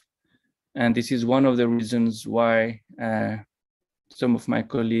itself. And this is one of the reasons why some of my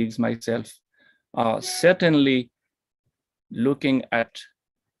colleagues, myself, are certainly looking at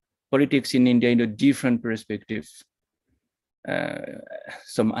politics in India in a different perspective,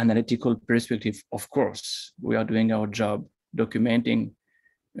 some analytical perspective. Of course, we are doing our job, documenting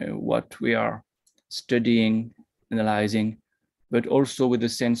what we are studying, analyzing, but also with a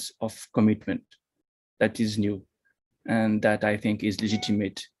sense of commitment that is new and that I think is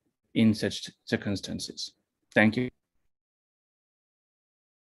legitimate in such circumstances. Thank you.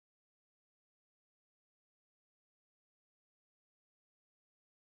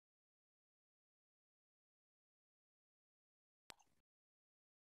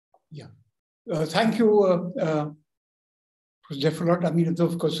 Yeah, thank you, Jaffrelot. I mean,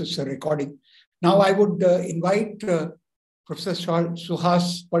 of course, it's a recording. Now I would invite Professor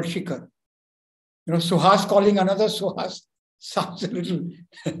Suhas Palshikar. You know, Suhas calling another Suhas sounds a little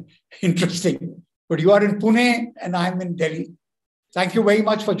interesting. But you are in Pune and I'm in Delhi. Thank you very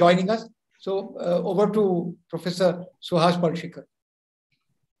much for joining us. So over to Professor Suhas Palshikar.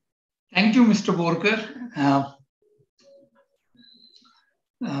 Thank you, Mr. Borker.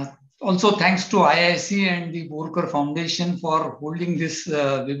 Also, thanks to IIC and the Borker Foundation for holding this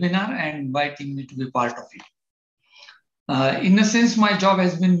webinar and inviting me to be part of it. In a sense, my job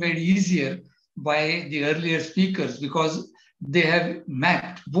has been made easier by the earlier speakers because they have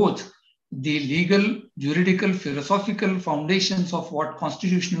mapped both the legal, juridical, philosophical foundations of what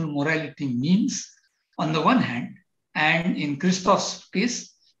constitutional morality means on the one hand, and in Christophe's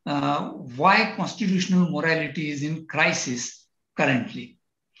case, why constitutional morality is in crisis currently.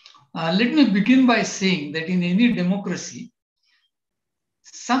 Let me begin by saying that in any democracy,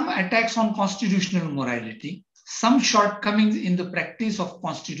 some attacks on constitutional morality, some shortcomings in the practice of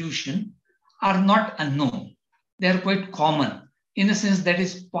constitution are not unknown. They are quite common. In a sense, that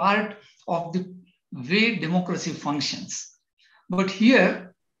is part of the way democracy functions. But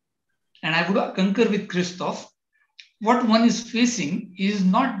here, and I would concur with Christophe, what one is facing is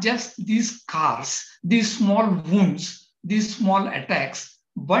not just these scars, these small wounds, these small attacks,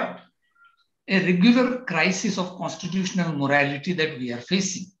 but a regular crisis of constitutional morality that we are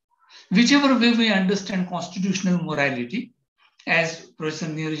facing. Whichever way we understand constitutional morality, as Professor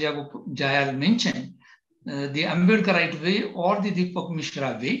Niraja Jayal mentioned, the Ambedkarite way or the Deepak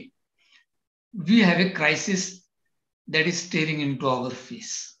Mishra way, we have a crisis that is staring into our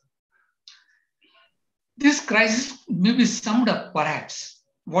face. This crisis may be summed up, perhaps,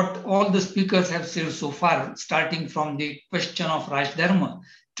 what all the speakers have said so far, starting from the question of Raj Dharma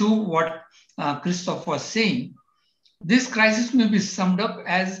to what Christophe was saying. This crisis may be summed up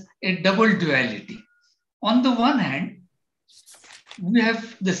as a double duality. On the one hand, we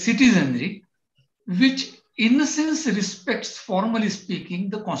have the citizenry, which in a sense respects, formally speaking,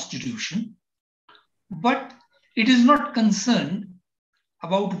 the constitution, but it is not concerned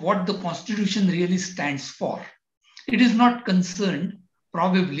about what the constitution really stands for. It is not concerned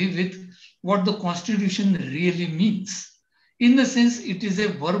probably with what the constitution really means. In the sense, it is a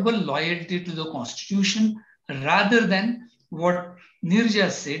verbal loyalty to the constitution rather than what Niraja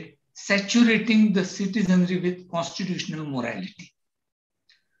said, saturating the citizenry with constitutional morality.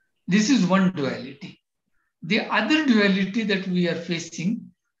 This is one duality. The other duality that we are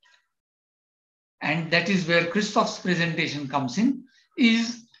facing, and that is where Christophe's presentation comes in,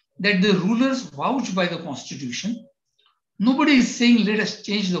 is that the rulers vouch by the constitution. Nobody is saying, let us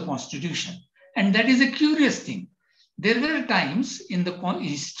change the constitution. And that is a curious thing. There were times in the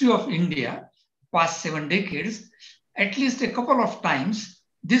history of India, past 7 decades, at least a couple of times,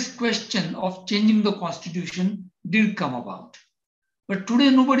 this question of changing the constitution did come about. But today,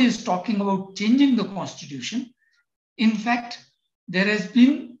 nobody is talking about changing the constitution. In fact, there has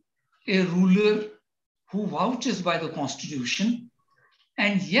been a ruler who vouches by the constitution,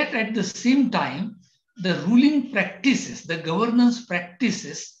 and yet at the same time, the ruling practices, the governance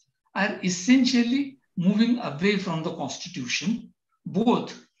practices are essentially moving away from the constitution,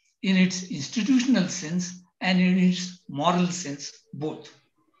 both in its institutional sense and in its moral sense, both.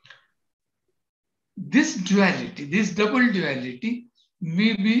 This duality, this double duality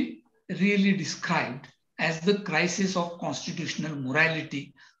may be really described as the crisis of constitutional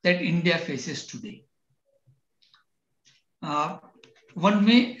morality that India faces today. One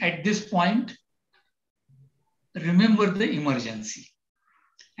may at this point remember the emergency,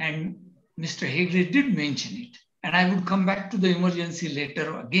 and Mr. Hegde did mention it, and I would come back to the emergency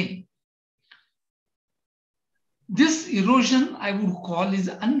later again. This erosion, I would call, is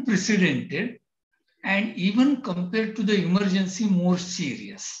unprecedented and even compared to the emergency, more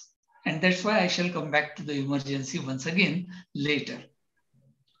serious. And that's why I shall come back to the emergency once again later.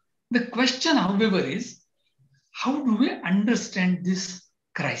 The question, however, is how do we understand this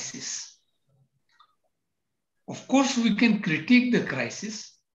crisis? Of course, we can critique the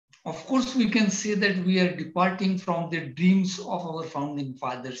crisis. Of course, we can say that we are departing from the dreams of our founding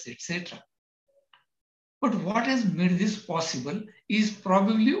fathers, etc. But what has made this possible is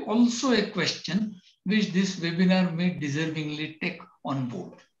probably also a question which this webinar may deservingly take on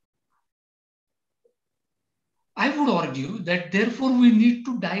board. I would argue that therefore we need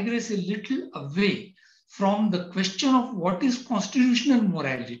to digress a little away from the question of what is constitutional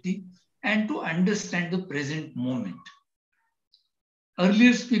morality and to understand the present moment.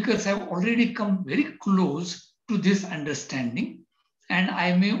 Earlier speakers have already come very close to this understanding, and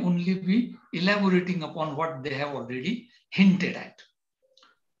I may only be elaborating upon what they have already hinted at.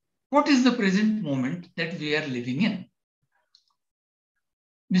 What is the present moment that we are living in?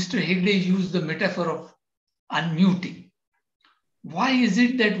 Mr. Hegde used the metaphor of unmuting. Why is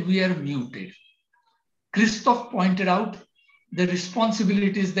it that we are muted? Christophe pointed out the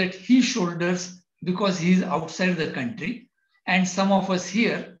responsibilities that he shoulders because he is outside the country, and some of us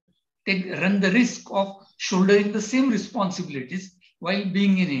here run the risk of shouldering the same responsibilities while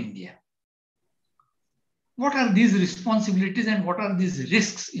being in India. What are these responsibilities and what are these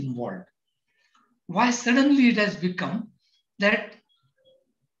risks involved? Why suddenly it has become that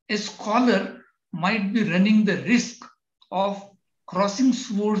a scholar might be running the risk of crossing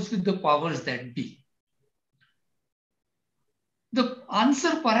swords with the powers that be? The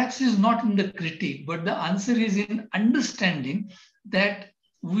answer perhaps is not in the critique, but the answer is in understanding that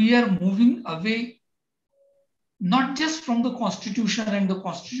we are moving away not just from the constitution and the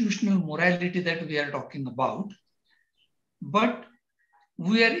constitutional morality that we are talking about, but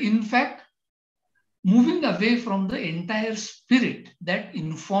we are in fact moving away from the entire spirit that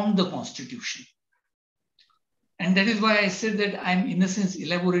informed the constitution. And that is why I said that I'm in a sense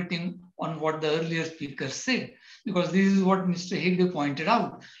elaborating on what the earlier speaker said, because this is what Mr. Hegde pointed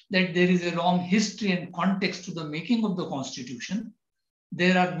out, that there is a long history and context to the making of the constitution.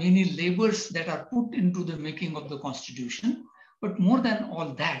 There are many labors that are put into the making of the constitution, but more than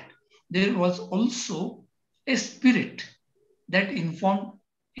all that, there was also a spirit that informed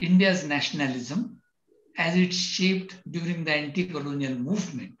India's nationalism as it shaped during the anti-colonial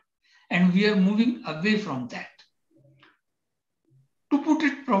movement. And we are moving away from that. To put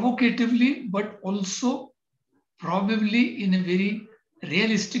it provocatively, but also probably in a very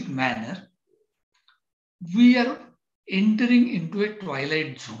realistic manner, we are entering into a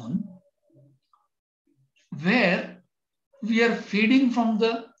twilight zone where we are fading from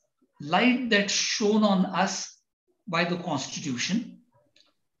the light that's shone on us by the Constitution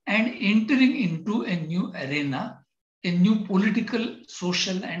and entering into a new arena, a new political,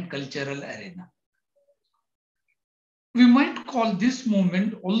 social, and cultural arena. We might call this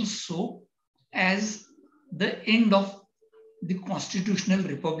moment also as the end of the constitutional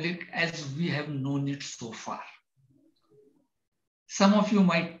republic as we have known it so far. Some of you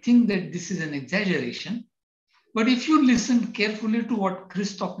might think that this is an exaggeration, but if you listen carefully to what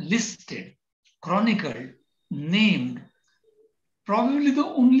Christophe listed, chronicled, named, probably the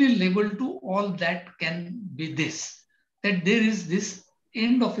only label to all that can be this, that there is this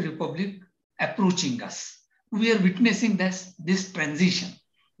end of a republic approaching us. We are witnessing this transition.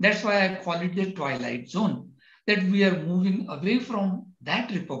 That's why I call it the twilight zone, that we are moving away from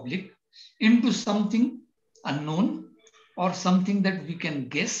that republic into something unknown or something that we can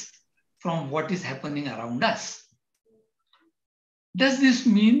guess from what is happening around us. Does this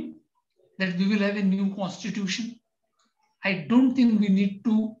mean that we will have a new constitution? I don't think we need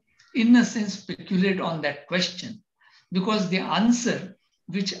to, in a sense, speculate on that question, because the answer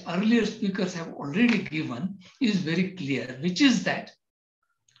which earlier speakers have already given is very clear, which is that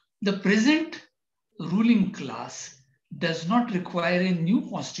the present ruling class does not require a new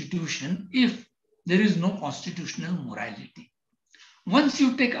constitution if there is no constitutional morality. Once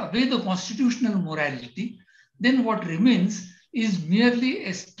you take away the constitutional morality, then what remains is merely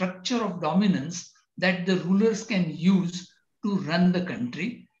a structure of dominance that the rulers can use to run the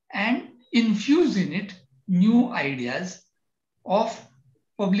country and infuse in it new ideas of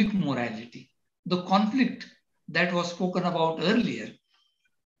public morality. The conflict that was spoken about earlier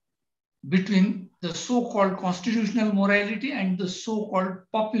between the so-called constitutional morality and the so-called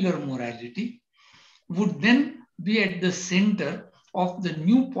popular morality would then be at the center of the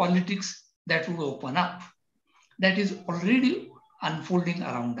new politics that would open up, that is already unfolding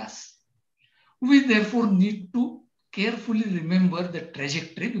around us. We therefore need to carefully remember the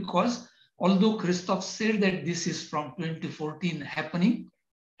trajectory, because although Christophe said that this is from 2014 happening,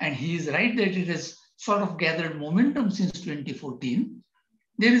 and he is right that it has sort of gathered momentum since 2014,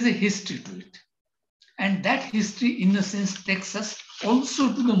 there is a history to it. And that history, in a sense, takes us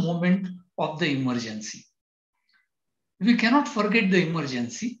also to the moment of the emergency. We cannot forget the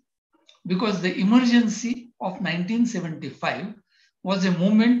emergency, because the emergency of 1975 was a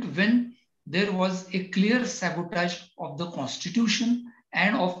moment when there was a clear sabotage of the constitution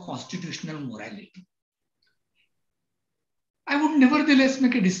and of constitutional morality. I would nevertheless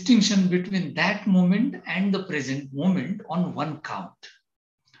make a distinction between that moment and the present moment on one count.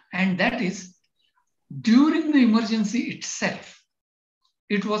 And that is, during the emergency itself,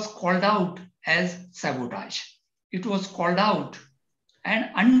 it was called out as sabotage. It was called out and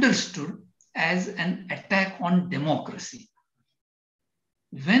understood as an attack on democracy.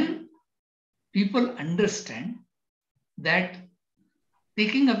 When people understand that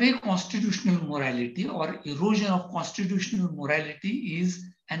taking away constitutional morality or erosion of constitutional morality is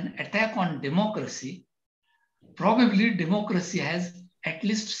an attack on democracy, probably democracy has at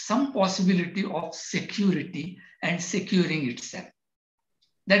least some possibility of security and securing itself.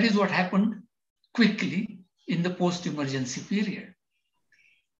 That is what happened quickly in the post-emergency period.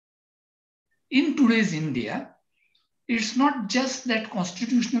 In today's India, it's not just that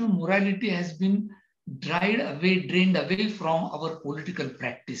constitutional morality has been drained away from our political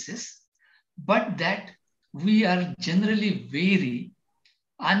practices, but that we are generally very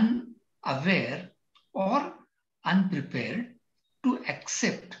unaware or unprepared to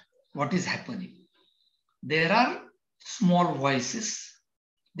accept what is happening. There are small voices,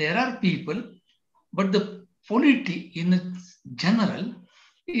 there are people, but the polity in general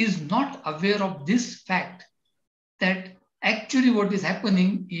is not aware of this fact that actually what is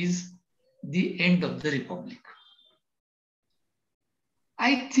happening is the end of the republic.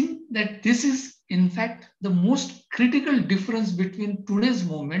 I think that this is, in fact, the most critical difference between today's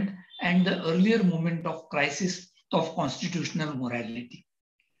moment and the earlier moment of crisis of constitutional morality.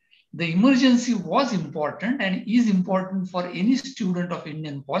 The emergency was important and is important for any student of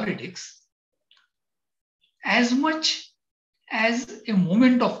Indian politics as much as a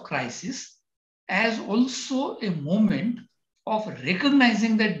moment of crisis, as also a moment of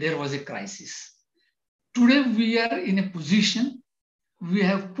recognizing that there was a crisis. Today we are in a position, we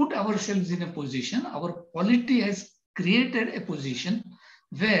have put ourselves in a position, our polity has created a position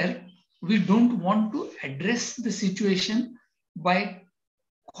where we don't want to address the situation by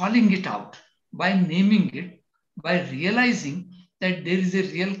calling it out, by naming it, by realizing that there is a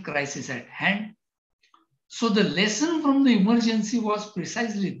real crisis at hand. So the lesson from the emergency was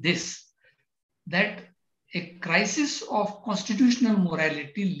precisely this, that a crisis of constitutional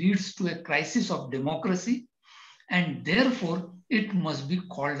morality leads to a crisis of democracy, and therefore it must be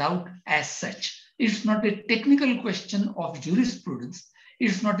called out as such. It's not a technical question of jurisprudence.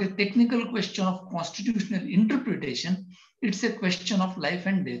 It's not a technical question of constitutional interpretation. It's a question of life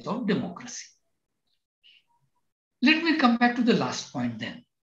and death of democracy. Let me come back to the last point then,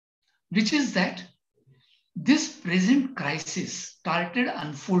 which is that this present crisis started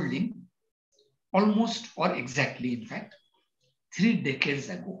unfolding almost, or exactly in fact, 3 decades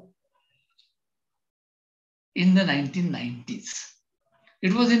ago, in the 1990s.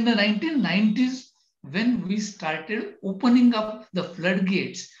 It was in the 1990s when we started opening up the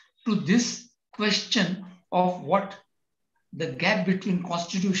floodgates to this question of what the gap between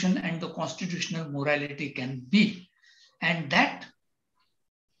constitution and the constitutional morality can be. And that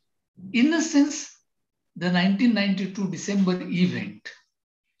In a sense, the 1992 December event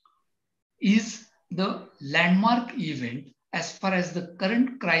is the landmark event as far as the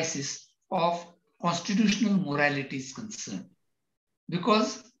current crisis of constitutional morality is concerned.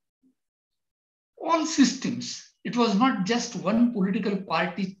 Because all systems, it was not just one political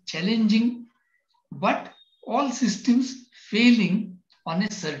party challenging, but all systems failing on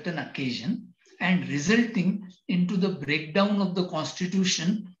a certain occasion and resulting into the breakdown of the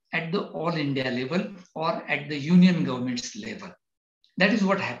constitution at the all India level or at the union government's level. That is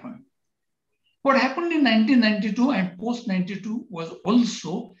what happened. What happened in 1992 and post-92 was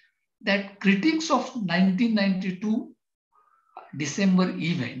also that critics of 1992 December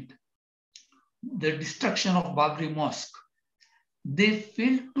event, the destruction of Babri Mosque, they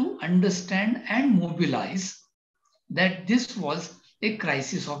failed to understand and mobilize that this was a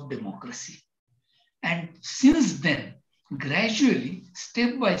crisis of democracy. And since then, gradually,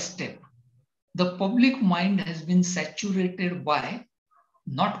 step by step, the public mind has been saturated by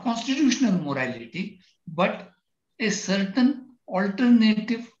not constitutional morality, but a certain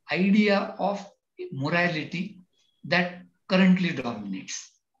alternative idea of morality that currently dominates.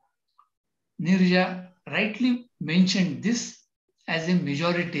 Niraja rightly mentioned this as a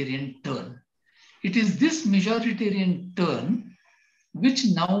majoritarian turn. It is this majoritarian turn which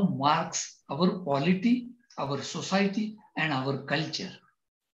now marks our polity, our society, and our culture.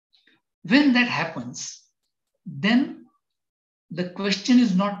 When that happens, then the question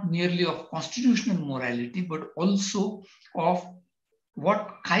is not merely of constitutional morality, but also of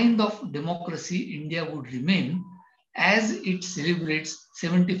what kind of democracy India would remain as it celebrates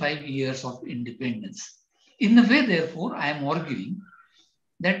 75 years of independence. In a way, therefore, I am arguing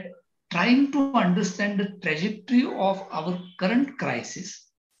that trying to understand the trajectory of our current crisis,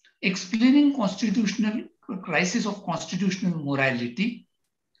 explaining constitutional crisis of constitutional morality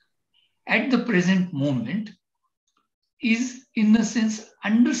at the present moment is, in a sense,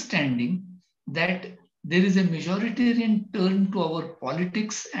 understanding that there is a majoritarian turn to our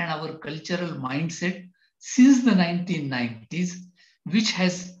politics and our cultural mindset since the 1990s, which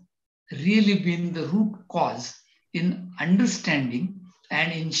has really been the root cause in understanding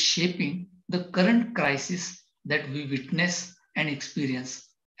and in shaping the current crisis that we witness and experience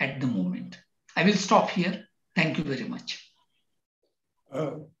at the moment. I will stop here. Thank you very much.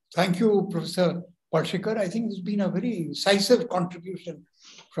 Thank you, Professor Palshikar. I think it's been a very incisive contribution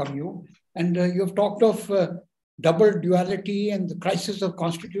from you. And you have talked of double duality and the crisis of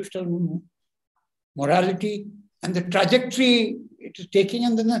constitutional morality and the trajectory it is taking.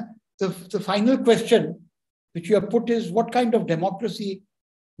 And then the final question which you have put is, what kind of democracy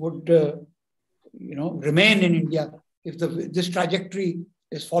would remain in India if this trajectory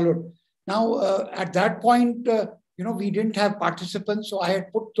is followed? Now, at that point, we didn't have participants, so I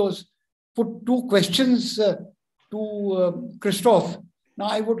had put two questions to Christophe. Now,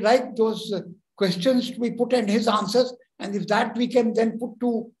 I would like those questions to be put and his answers, and if that we can then put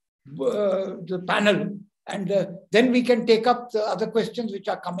to the panel, and then we can take up the other questions which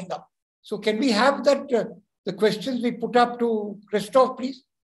are coming up. So can we have that the questions we put up to Christophe, please?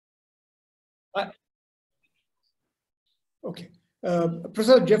 Okay.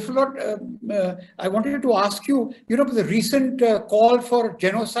 Professor Jaffrelot, I wanted to ask you, the recent call for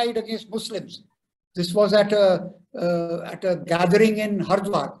genocide against Muslims. This was at a gathering in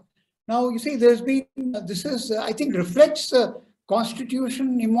Hardwar. Now, you see, this is, I think, reflects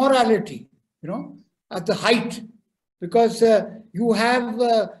constitution immorality, at the height, because you have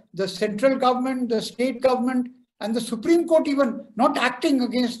the central government, the state government, and the Supreme Court even not acting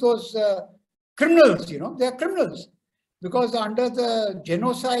against those criminals, they are criminals. Because under the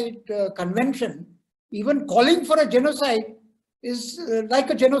genocide convention, even calling for a genocide is like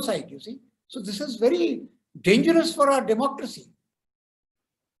a genocide, you see. So this is very dangerous for our democracy.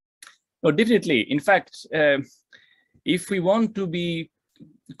 No, definitely. In fact, if we want to be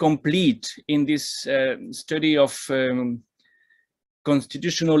complete in this study of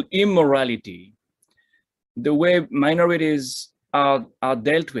constitutional immorality, the way minorities are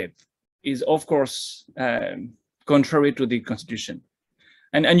dealt with is, of course, contrary to the Constitution.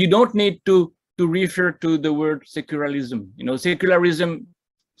 And you don't need to refer to the word secularism. Secularism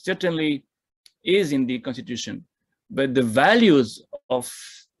certainly is in the Constitution, but the values of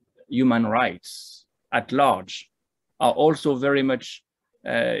human rights at large are also very much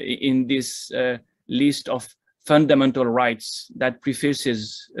in this list of fundamental rights that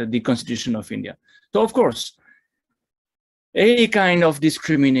prefaces the Constitution of India. So, of course, any kind of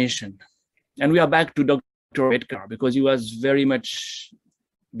discrimination, and we are back to Dr. Edgar, because he was very much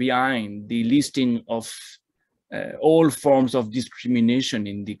behind the listing of all forms of discrimination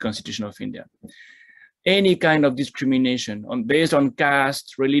in the Constitution of India. Any kind of discrimination based on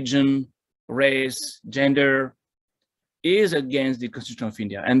caste, religion, race, gender is against the Constitution of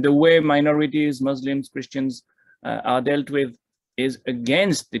India. And the way minorities, Muslims, Christians are dealt with is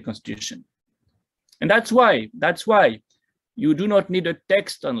against the Constitution. And that's why you do not need a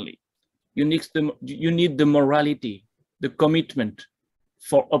text only. You need the morality, the commitment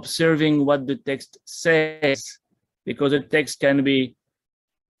for observing what the text says, because the text can be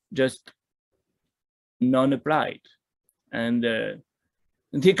just non-applied. And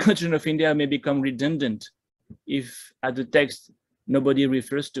the Constitution of India may become redundant if at the text nobody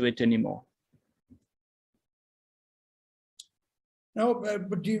refers to it anymore. No,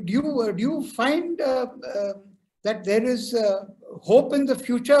 but do you find that there is hope in the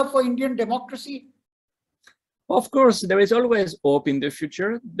future for Indian democracy? Of course, there is always hope in the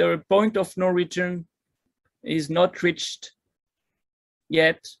future. The point of no return is not reached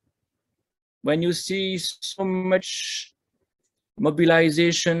yet. When you see so much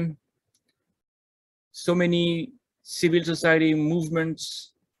mobilization, so many civil society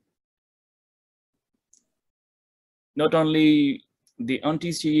movements, not only the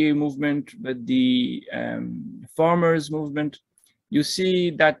anti-CA movement, but the farmers movement, you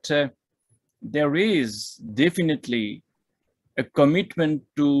see that there is definitely a commitment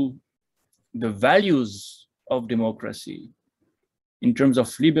to the values of democracy in terms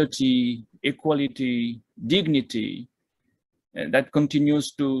of liberty, equality, dignity, that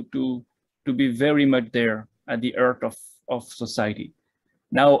continues to be very much there at the heart of society.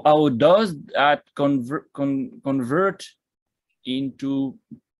 Now, how does that convert into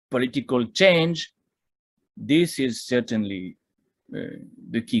political change? This is certainly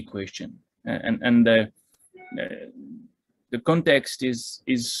the key question, and the context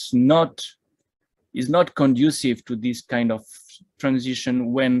is not conducive to this kind of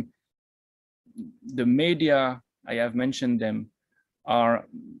transition when the media, I have mentioned them, are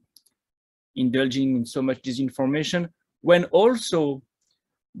indulging in so much disinformation, when also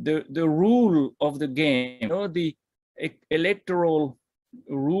the rule of the game, you know, the electoral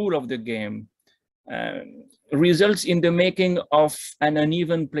rule of the game results in the making of an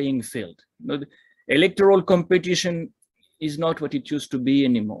uneven playing field. You know, the electoral competition is not what it used to be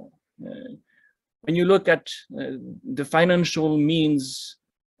anymore. When you look at the financial means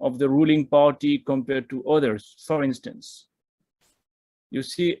of the ruling party compared to others, for instance, you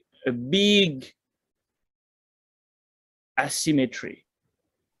see a big asymmetry.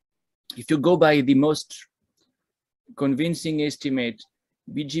 If you go by the most convincing estimate,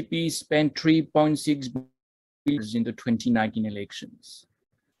 BJP spent 3.6 billion in the 2019 elections.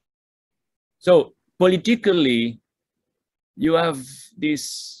 So politically, you have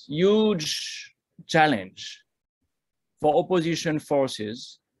this huge challenge for opposition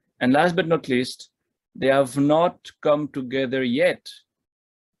forces. And last but not least, they have not come together yet.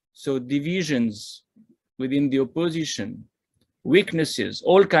 So divisions within the opposition, weaknesses,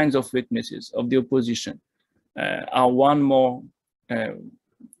 all kinds of weaknesses of the opposition are one more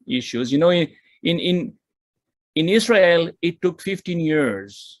issues. You know, in Israel, it took 15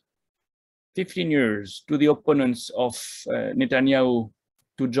 years to the opponents of Netanyahu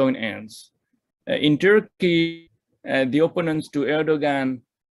to join hands. In Turkey, the opponents to Erdogan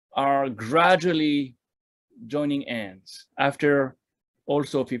are gradually joining hands after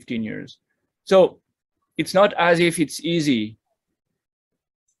also 15 years. So it's not as if it's easy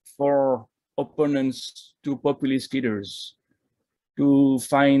for opponents to populist leaders to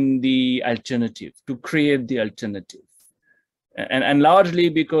find the alternative, to create the alternative. And largely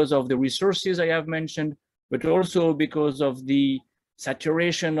because of the resources I have mentioned, but also because of the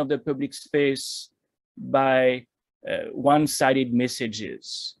saturation of the public space by one-sided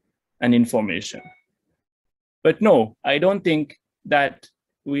messages and information. But no, I don't think that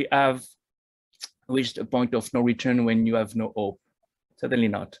we have reached a point of no return when you have no hope. Certainly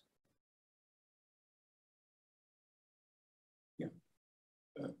not. Yeah.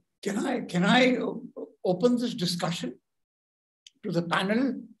 Can I open this discussion to the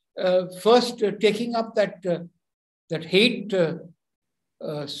panel? First, taking up that hate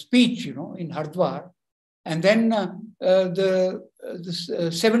speech, you know, in Hardwar, and then the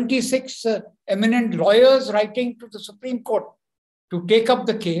 76 eminent lawyers writing to the Supreme Court to take up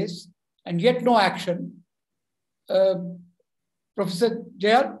the case, and yet no action. Professor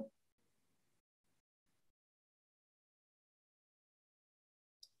Jayal?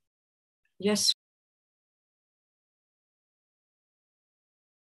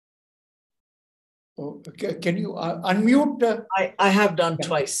 Can you unmute? I have done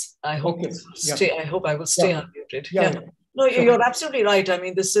twice. I hope I hope I will stay unmuted. No, you're absolutely right. I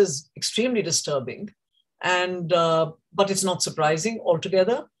mean, this is extremely disturbing, and but it's not surprising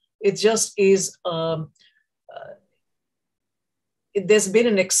altogether. It just is. There's been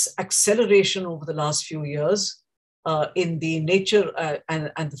an acceleration over the last few years in the nature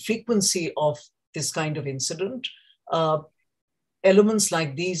and the frequency of this kind of incident. Elements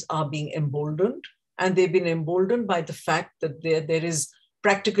like these are being emboldened, and they've been emboldened by the fact that there is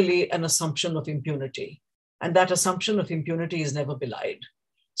practically an assumption of impunity. And that assumption of impunity is never belied.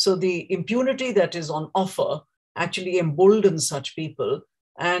 So the impunity that is on offer actually emboldens such people.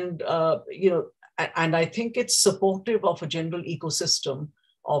 And, and I think it's supportive of a general ecosystem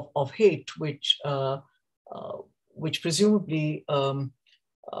of hate, which presumably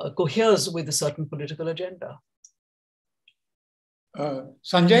coheres with a certain political agenda.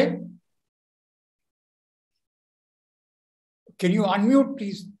 Sanjay? Can you unmute,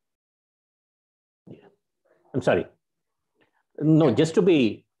 please? I'm sorry. No, just to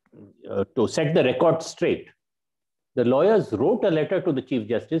set the record straight, the lawyers wrote a letter to the Chief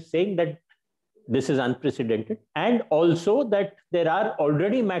Justice saying that this is unprecedented, and also that there are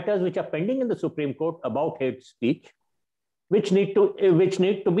already matters which are pending in the Supreme Court about hate speech, which need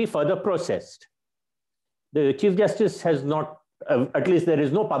to be further processed. The Chief Justice has not, at least there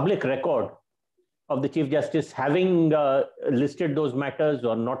is no public record of the Chief Justice having listed those matters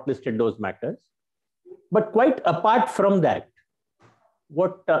or not listed those matters. But quite apart from that,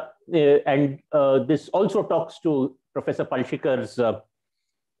 this also talks to Professor Palshikar's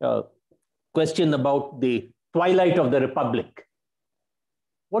question about the twilight of the Republic.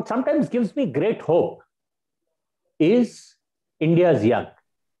 What sometimes gives me great hope is India's young.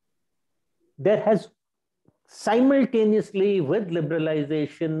 There has simultaneously, with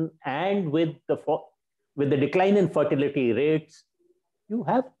liberalization and with the decline in fertility rates, you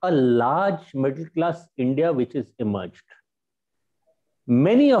have a large middle class India which has emerged.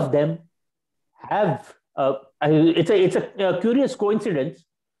 Many of them have, it's a curious coincidence,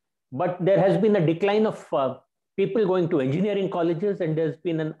 but there has been a decline of people going to engineering colleges, and there's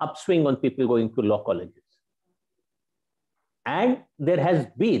been an upswing on people going to law colleges. And there has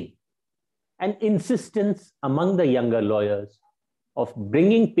been an insistence among the younger lawyers of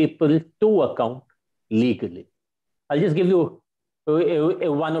bringing people to account legally. I'll just give you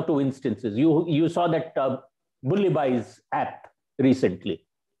one or two instances. You saw that Bullybai's app recently.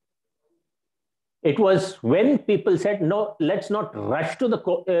 It was when people said, no, let's not rush to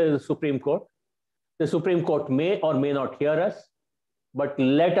the Supreme Court. The Supreme Court may or may not hear us, but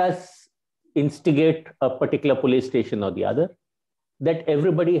let us instigate a particular police station or the other, that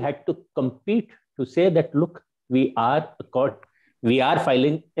everybody had to compete to say that, look, we are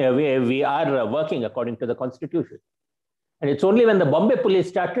working according to the Constitution. And it's only when the Bombay police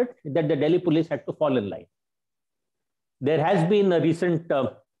started that the Delhi police had to fall in line. There has been a recent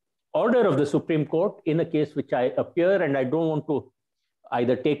order of the Supreme Court in a case which I appear, and I don't want to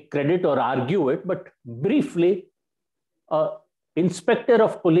either take credit or argue it, but briefly, Inspector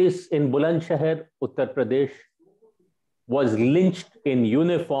of Police in Bulandshahr, Uttar Pradesh, was lynched in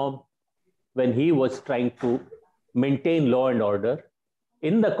uniform when he was trying to maintain law and order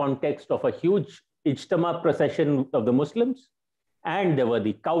in the context of a huge Ijtama procession of the Muslims. And there were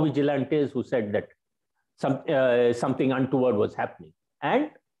the cow vigilantes who said that something untoward was happening.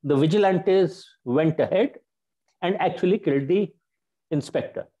 And the vigilantes went ahead and actually killed the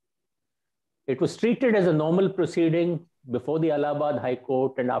inspector. It was treated as a normal proceeding before the Allahabad High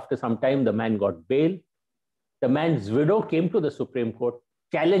Court, and after some time, the man got bail. The man's widow came to the Supreme Court,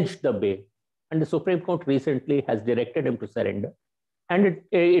 challenged the bail, and the Supreme Court recently has directed him to surrender. And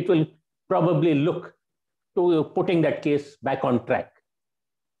it will probably look to putting that case back on track.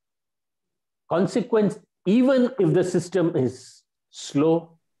 Consequence, even if the system is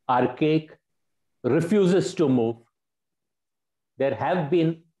slow, archaic, refuses to move, there have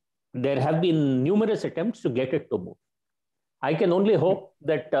been numerous attempts to get it to move. I can only hope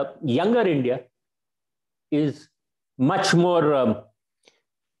that younger India is much more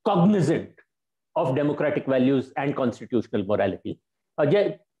cognizant of democratic values and constitutional morality.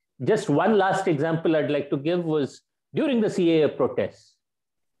 Just one last example I'd like to give was during the CAA protests.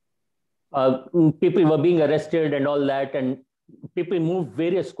 People were being arrested and all that, and people moved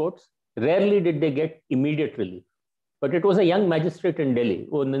various courts. Rarely did they get immediate relief. But it was a young magistrate in Delhi,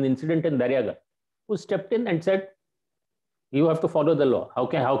 on an incident in Daryaganj, who stepped in and said, you have to follow the law. How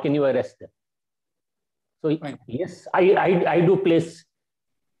can you arrest them? So yes, I do place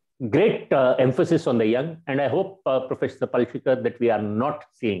great emphasis on the young, and I hope, Professor Palshikar, that we are not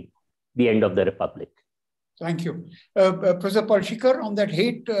seeing the end of the Republic. Thank you. Professor Palshikar, on that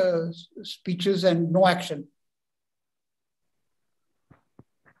hate speeches and no action.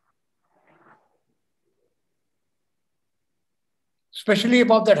 Especially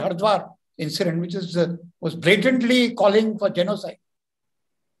about that Hardwar incident, which was blatantly calling for genocide.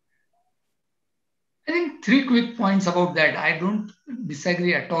 I think 3 quick points about that. I don't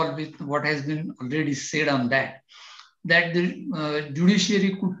disagree at all with what has been already said on that the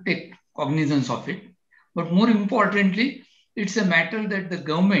judiciary could take cognizance of it. But more importantly, it's a matter that the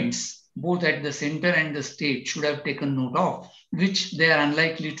governments, both at the center and the state, should have taken note of, which they are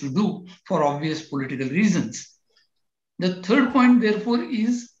unlikely to do for obvious political reasons. The third point, therefore,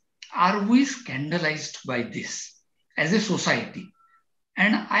 is, are we scandalized by this as a society?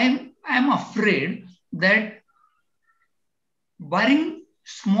 And I'm afraid that barring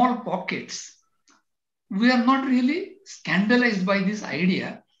small pockets, we are not really scandalized by this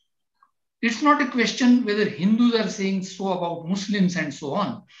idea. It's not a question whether Hindus are saying so about Muslims and so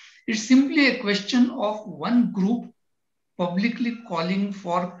on. It's simply a question of one group publicly calling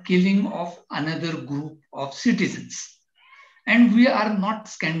for killing of another group of citizens. And we are not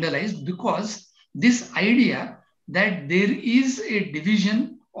scandalized because this idea that there is a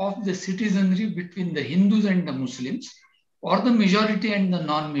division of the citizenry between the Hindus and the Muslims, or the majority and the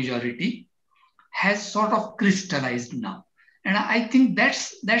non-majority, has sort of crystallized now. And I think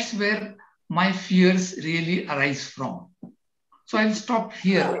that's where my fears really arise from. So I'll stop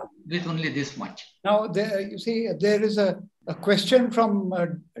here with only this much. Now, you see, there is a question from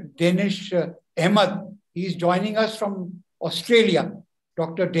Danish Ahmed. He's joining us from Australia,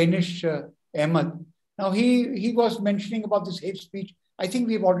 Dr. Danish Ahmed. Now, he was mentioning about this hate speech. I think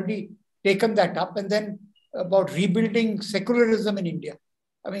we've already taken that up. And then about rebuilding secularism in India.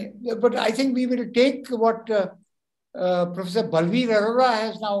 I mean, but I think we will take what Professor Balveer Arora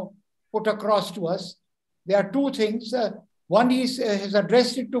has now put across to us. There are 2 things. One has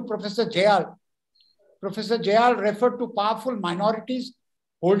addressed it to Professor Jayal. Professor Jayal referred to powerful minorities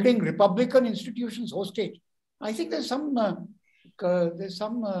holding Republican institutions hostage. I think there's some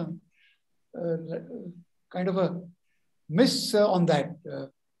kind of a miss on that.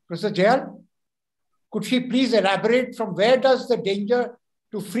 Professor Jayal, could she please elaborate from where does the danger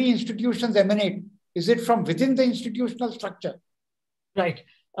to free institutions emanate? Is it from within the institutional structure? Right.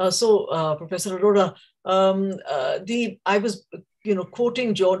 Professor Arora, I was,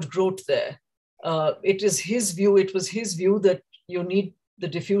 quoting George Grote there. It was his view that you need the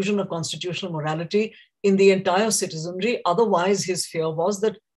diffusion of constitutional morality in the entire citizenry. Otherwise, his fear was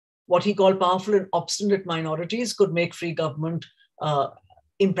that what he called powerful and obstinate minorities could make free government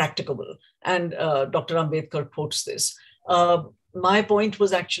impracticable. And Dr. Ambedkar quotes this. My point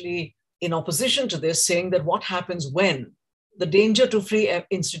was actually in opposition to this, saying that what happens when the danger to free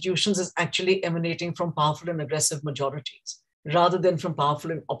institutions is actually emanating from powerful and aggressive majorities rather than from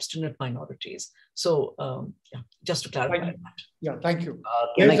powerful and obstinate minorities. So, just to clarify that. Yeah, thank you.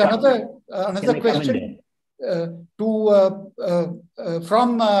 There's another question from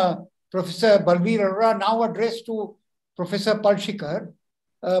Professor Balveer Arora, now addressed to Professor Palshikar.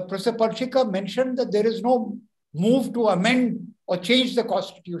 Professor Palshikar mentioned that there is no move to amend or change the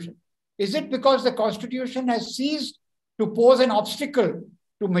Constitution. Is it because the Constitution has ceased to pose an obstacle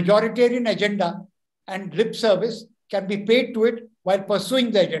to majoritarian agenda and lip service can be paid to it while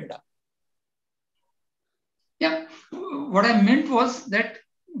pursuing the agenda? Yeah, what I meant was that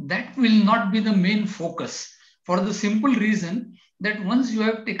will not be the main focus, for the simple reason that once you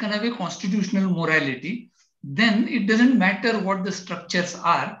have taken away constitutional morality, then it doesn't matter what the structures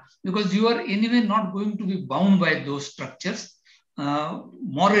are, because you are anyway not going to be bound by those structures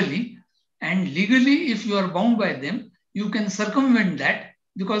morally, and legally, if you are bound by them, you can circumvent that,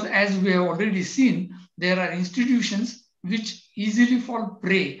 because as we have already seen, there are institutions which easily fall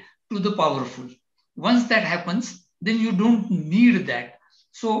prey to the powerful. Once that happens, then you don't need that.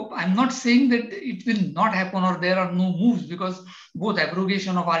 So I'm not saying that it will not happen or there are no moves, because both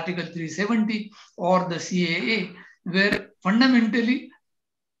abrogation of Article 370 or the CAA were fundamentally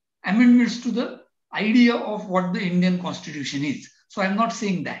amendments to the idea of what the Indian Constitution is. So I'm not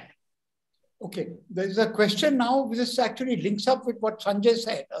saying that. Okay, there's a question now. This actually links up with what Sanjay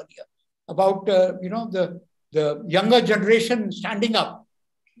said earlier about the younger generation standing up.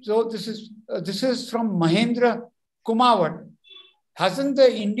 So this is from Mahendra Kumawat. Hasn't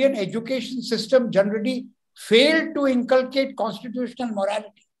the Indian education system generally failed to inculcate constitutional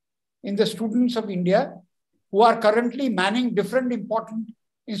morality in the students of India who are currently manning different important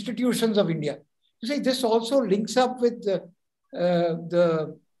institutions of India? You see, this also links up with the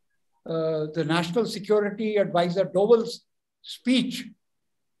National Security Advisor Doval's speech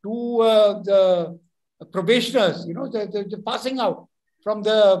the probationers, the passing out from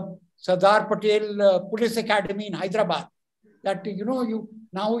the Sardar Patel Police Academy in Hyderabad, that,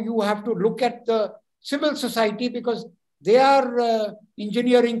 now you have to look at the civil society because they are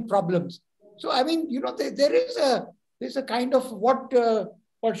engineering problems. So, I mean, there's a kind of what Professor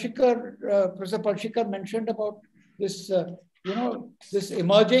Palshikar mentioned about this, this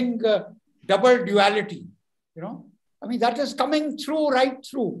emerging double duality, I mean, that is coming through right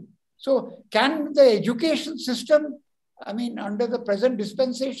through. So can the education system, I mean, under the present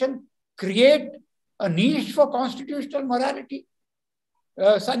dispensation, create a niche for constitutional morality?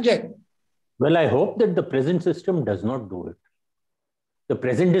 Sanjay? Well, I hope that the present system does not do it. The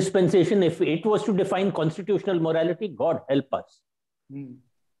present dispensation, if it was to define constitutional morality, God help us.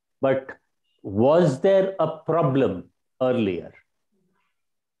 But was there a problem earlier?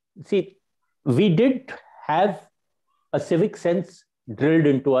 See, we did have a civic sense drilled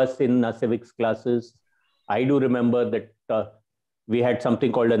into us in our civics classes. I do remember that we had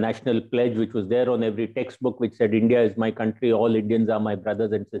something called a national pledge, which was there on every textbook, which said, India is my country, all Indians are my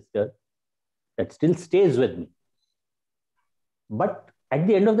brothers and sisters. That still stays with me. But at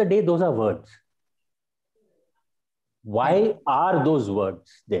the end of the day, those are words. Why are those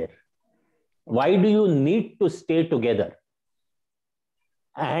words there? Why do you need to stay together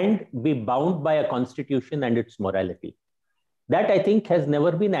and be bound by a constitution and its morality? That, I think, has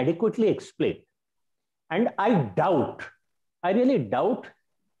never been adequately explained. And I really doubt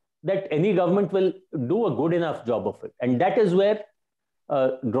that any government will do a good enough job of it. And that is where,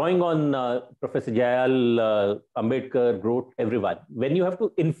 drawing on Professor Jayal, Ambedkar, Grote, everyone, when you have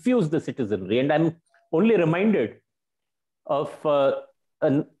to infuse the citizenry, and I'm only reminded of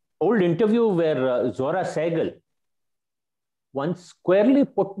an old interview where Zora Sehgal once squarely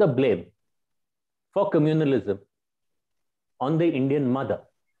put the blame for communalism on the Indian mother.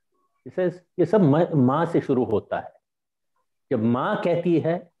 He says, ये सब माँ से शुरू होता है. जब माँ कहती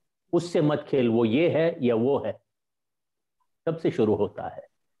है, उससे मत खेल, वो ये है या वो है, तब से शुरू होता है.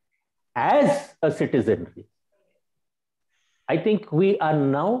 As a citizenry, I think we are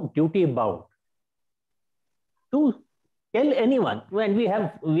now duty bound to tell anyone, when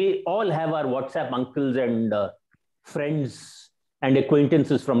we all have our WhatsApp uncles and friends and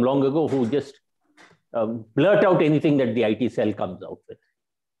acquaintances from long ago who just blurt out anything that the IT cell comes out with.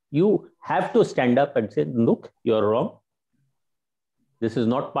 You have to stand up and say, look, you're wrong. This is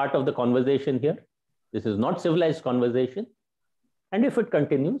not part of the conversation here. This is not civilized conversation. And if it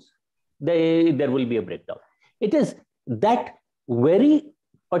continues, there will be a breakdown. It is that very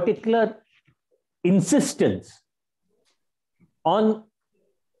particular insistence on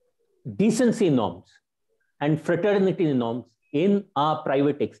decency norms and fraternity norms in our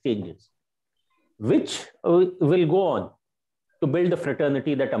private exchanges, which will go on to build the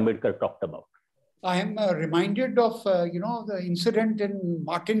fraternity that Ambedkar talked about. I am reminded of, the incident in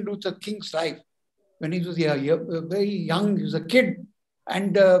Martin Luther King's life when he was very young, he was a kid.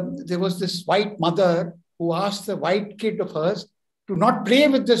 And there was this white mother who asked the white kid of hers to not play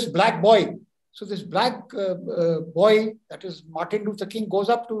with this black boy. So this black boy, that is Martin Luther King, goes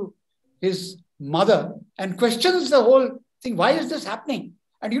up to his mother and questions the whole thing. Why is this happening?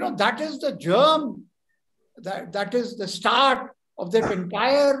 And that is the germ, that is the start of that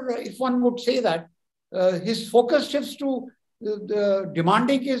entire, if one would say that, his focus shifts to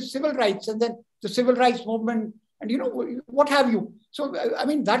demanding his civil rights, and then the civil rights movement, and what have you. So, I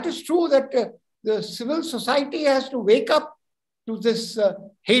mean, that is true that the civil society has to wake up to this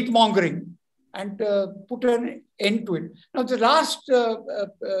hate mongering and put an end to it. Now, the last,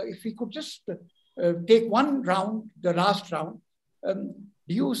 if we could just take one round, the last round,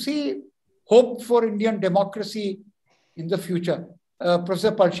 do you see hope for Indian democracy in the future?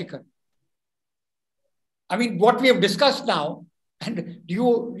 Professor Palshikar. I mean, what we have discussed now, and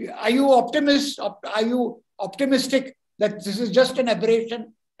are you optimistic that this is just an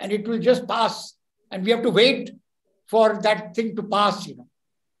aberration and it will just pass, and we have to wait for that thing to pass?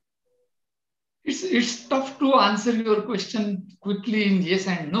 It's tough to answer your question quickly in yes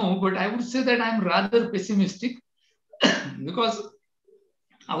and no, but I would say that I'm rather pessimistic because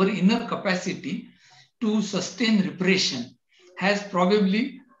our inner capacity to sustain repression has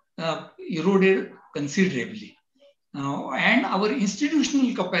probably eroded considerably. And our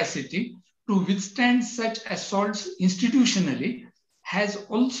institutional capacity to withstand such assaults institutionally has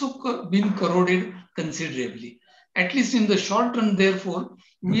also been corroded considerably. At least in the short run, therefore,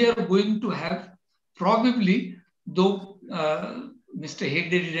 we are going to have probably, though Mr.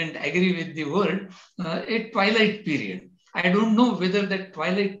 Hegde didn't agree with the word, a twilight period. I don't know whether that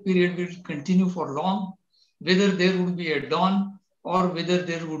twilight period will continue for long, whether there will be a dawn, or whether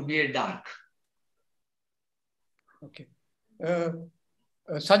there would be a dark. Okay.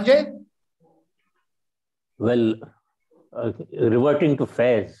 Sanjay? Well, reverting to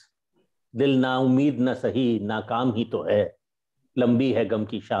Faiz, दिल ना उम्मीद ना सही नाकाम ही तो है लंबी है गम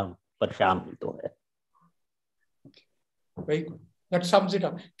की शाम पर शाम ही तो है. Very good. That sums it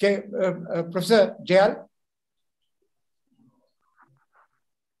up. Okay, Professor Jayal.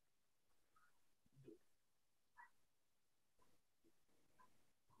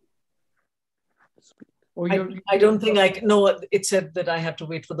 I don't think I can. No, it said that I had to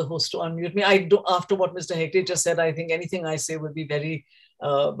wait for the host to unmute me. I do, after what Mr. Hegde just said, I think anything I say would be very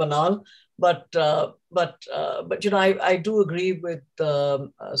banal. But you know, I do agree with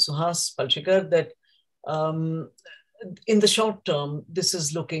Suhas, Palshikar, that in the short term, this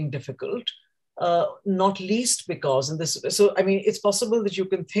is looking difficult. Not least because in this, so I mean, it's possible that you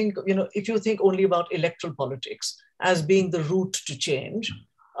can think, you know, if you think only about electoral politics as being the route to change,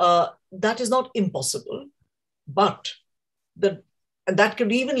 that is not impossible, but and that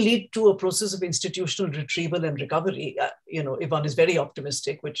can even lead to a process of institutional retrieval and recovery, you know, if one is very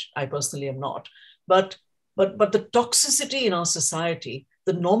optimistic, which I personally am not. But the toxicity in our society,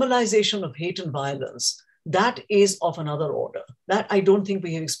 the normalization of hate and violence, that is of another order. That I don't think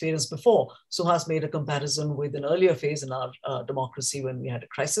we have experienced before. Suhas made a comparison with an earlier phase in our democracy when we had a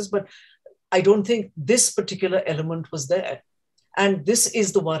crisis, but I don't think this particular element was there. And this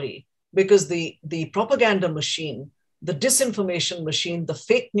is the worry, because the propaganda machine, the disinformation machine, the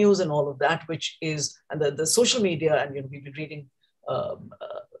fake news and all of that, which is, and the social media, and you know, we've been reading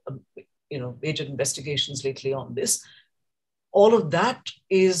you know, major investigations lately on this, all of that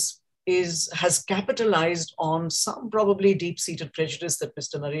has capitalized on some probably deep-seated prejudice that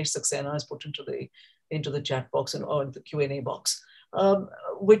Mr. Naresh Saxena has put into the chat box or in the Q&A box,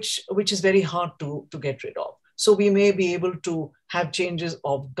 which is very hard to get rid of. So we may be able to have changes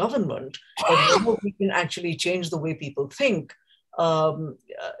of government, but how we can actually change the way people think,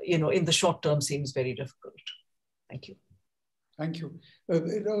 you know, in the short term seems very difficult. Thank you. Thank you.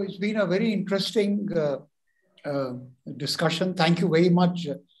 You know, it's been a very interesting discussion. Thank you very much,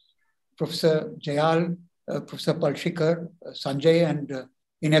 Professor Jayal, Professor Palshikar, Sanjay, and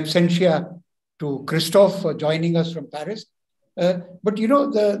in absentia to Christophe for joining us from Paris. But you know,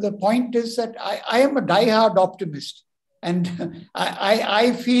 the point is that I am a diehard optimist, and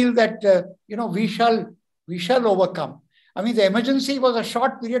I feel that you know, we shall overcome. I mean, the emergency was a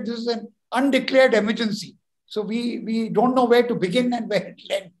short period. This is an undeclared emergency, so we don't know where to begin and where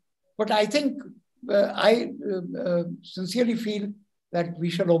to end. But I think I sincerely feel that we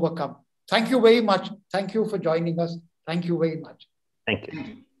shall overcome. Thank you very much. Thank you for joining us. Thank you very much. Thank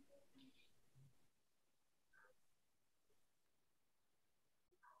you.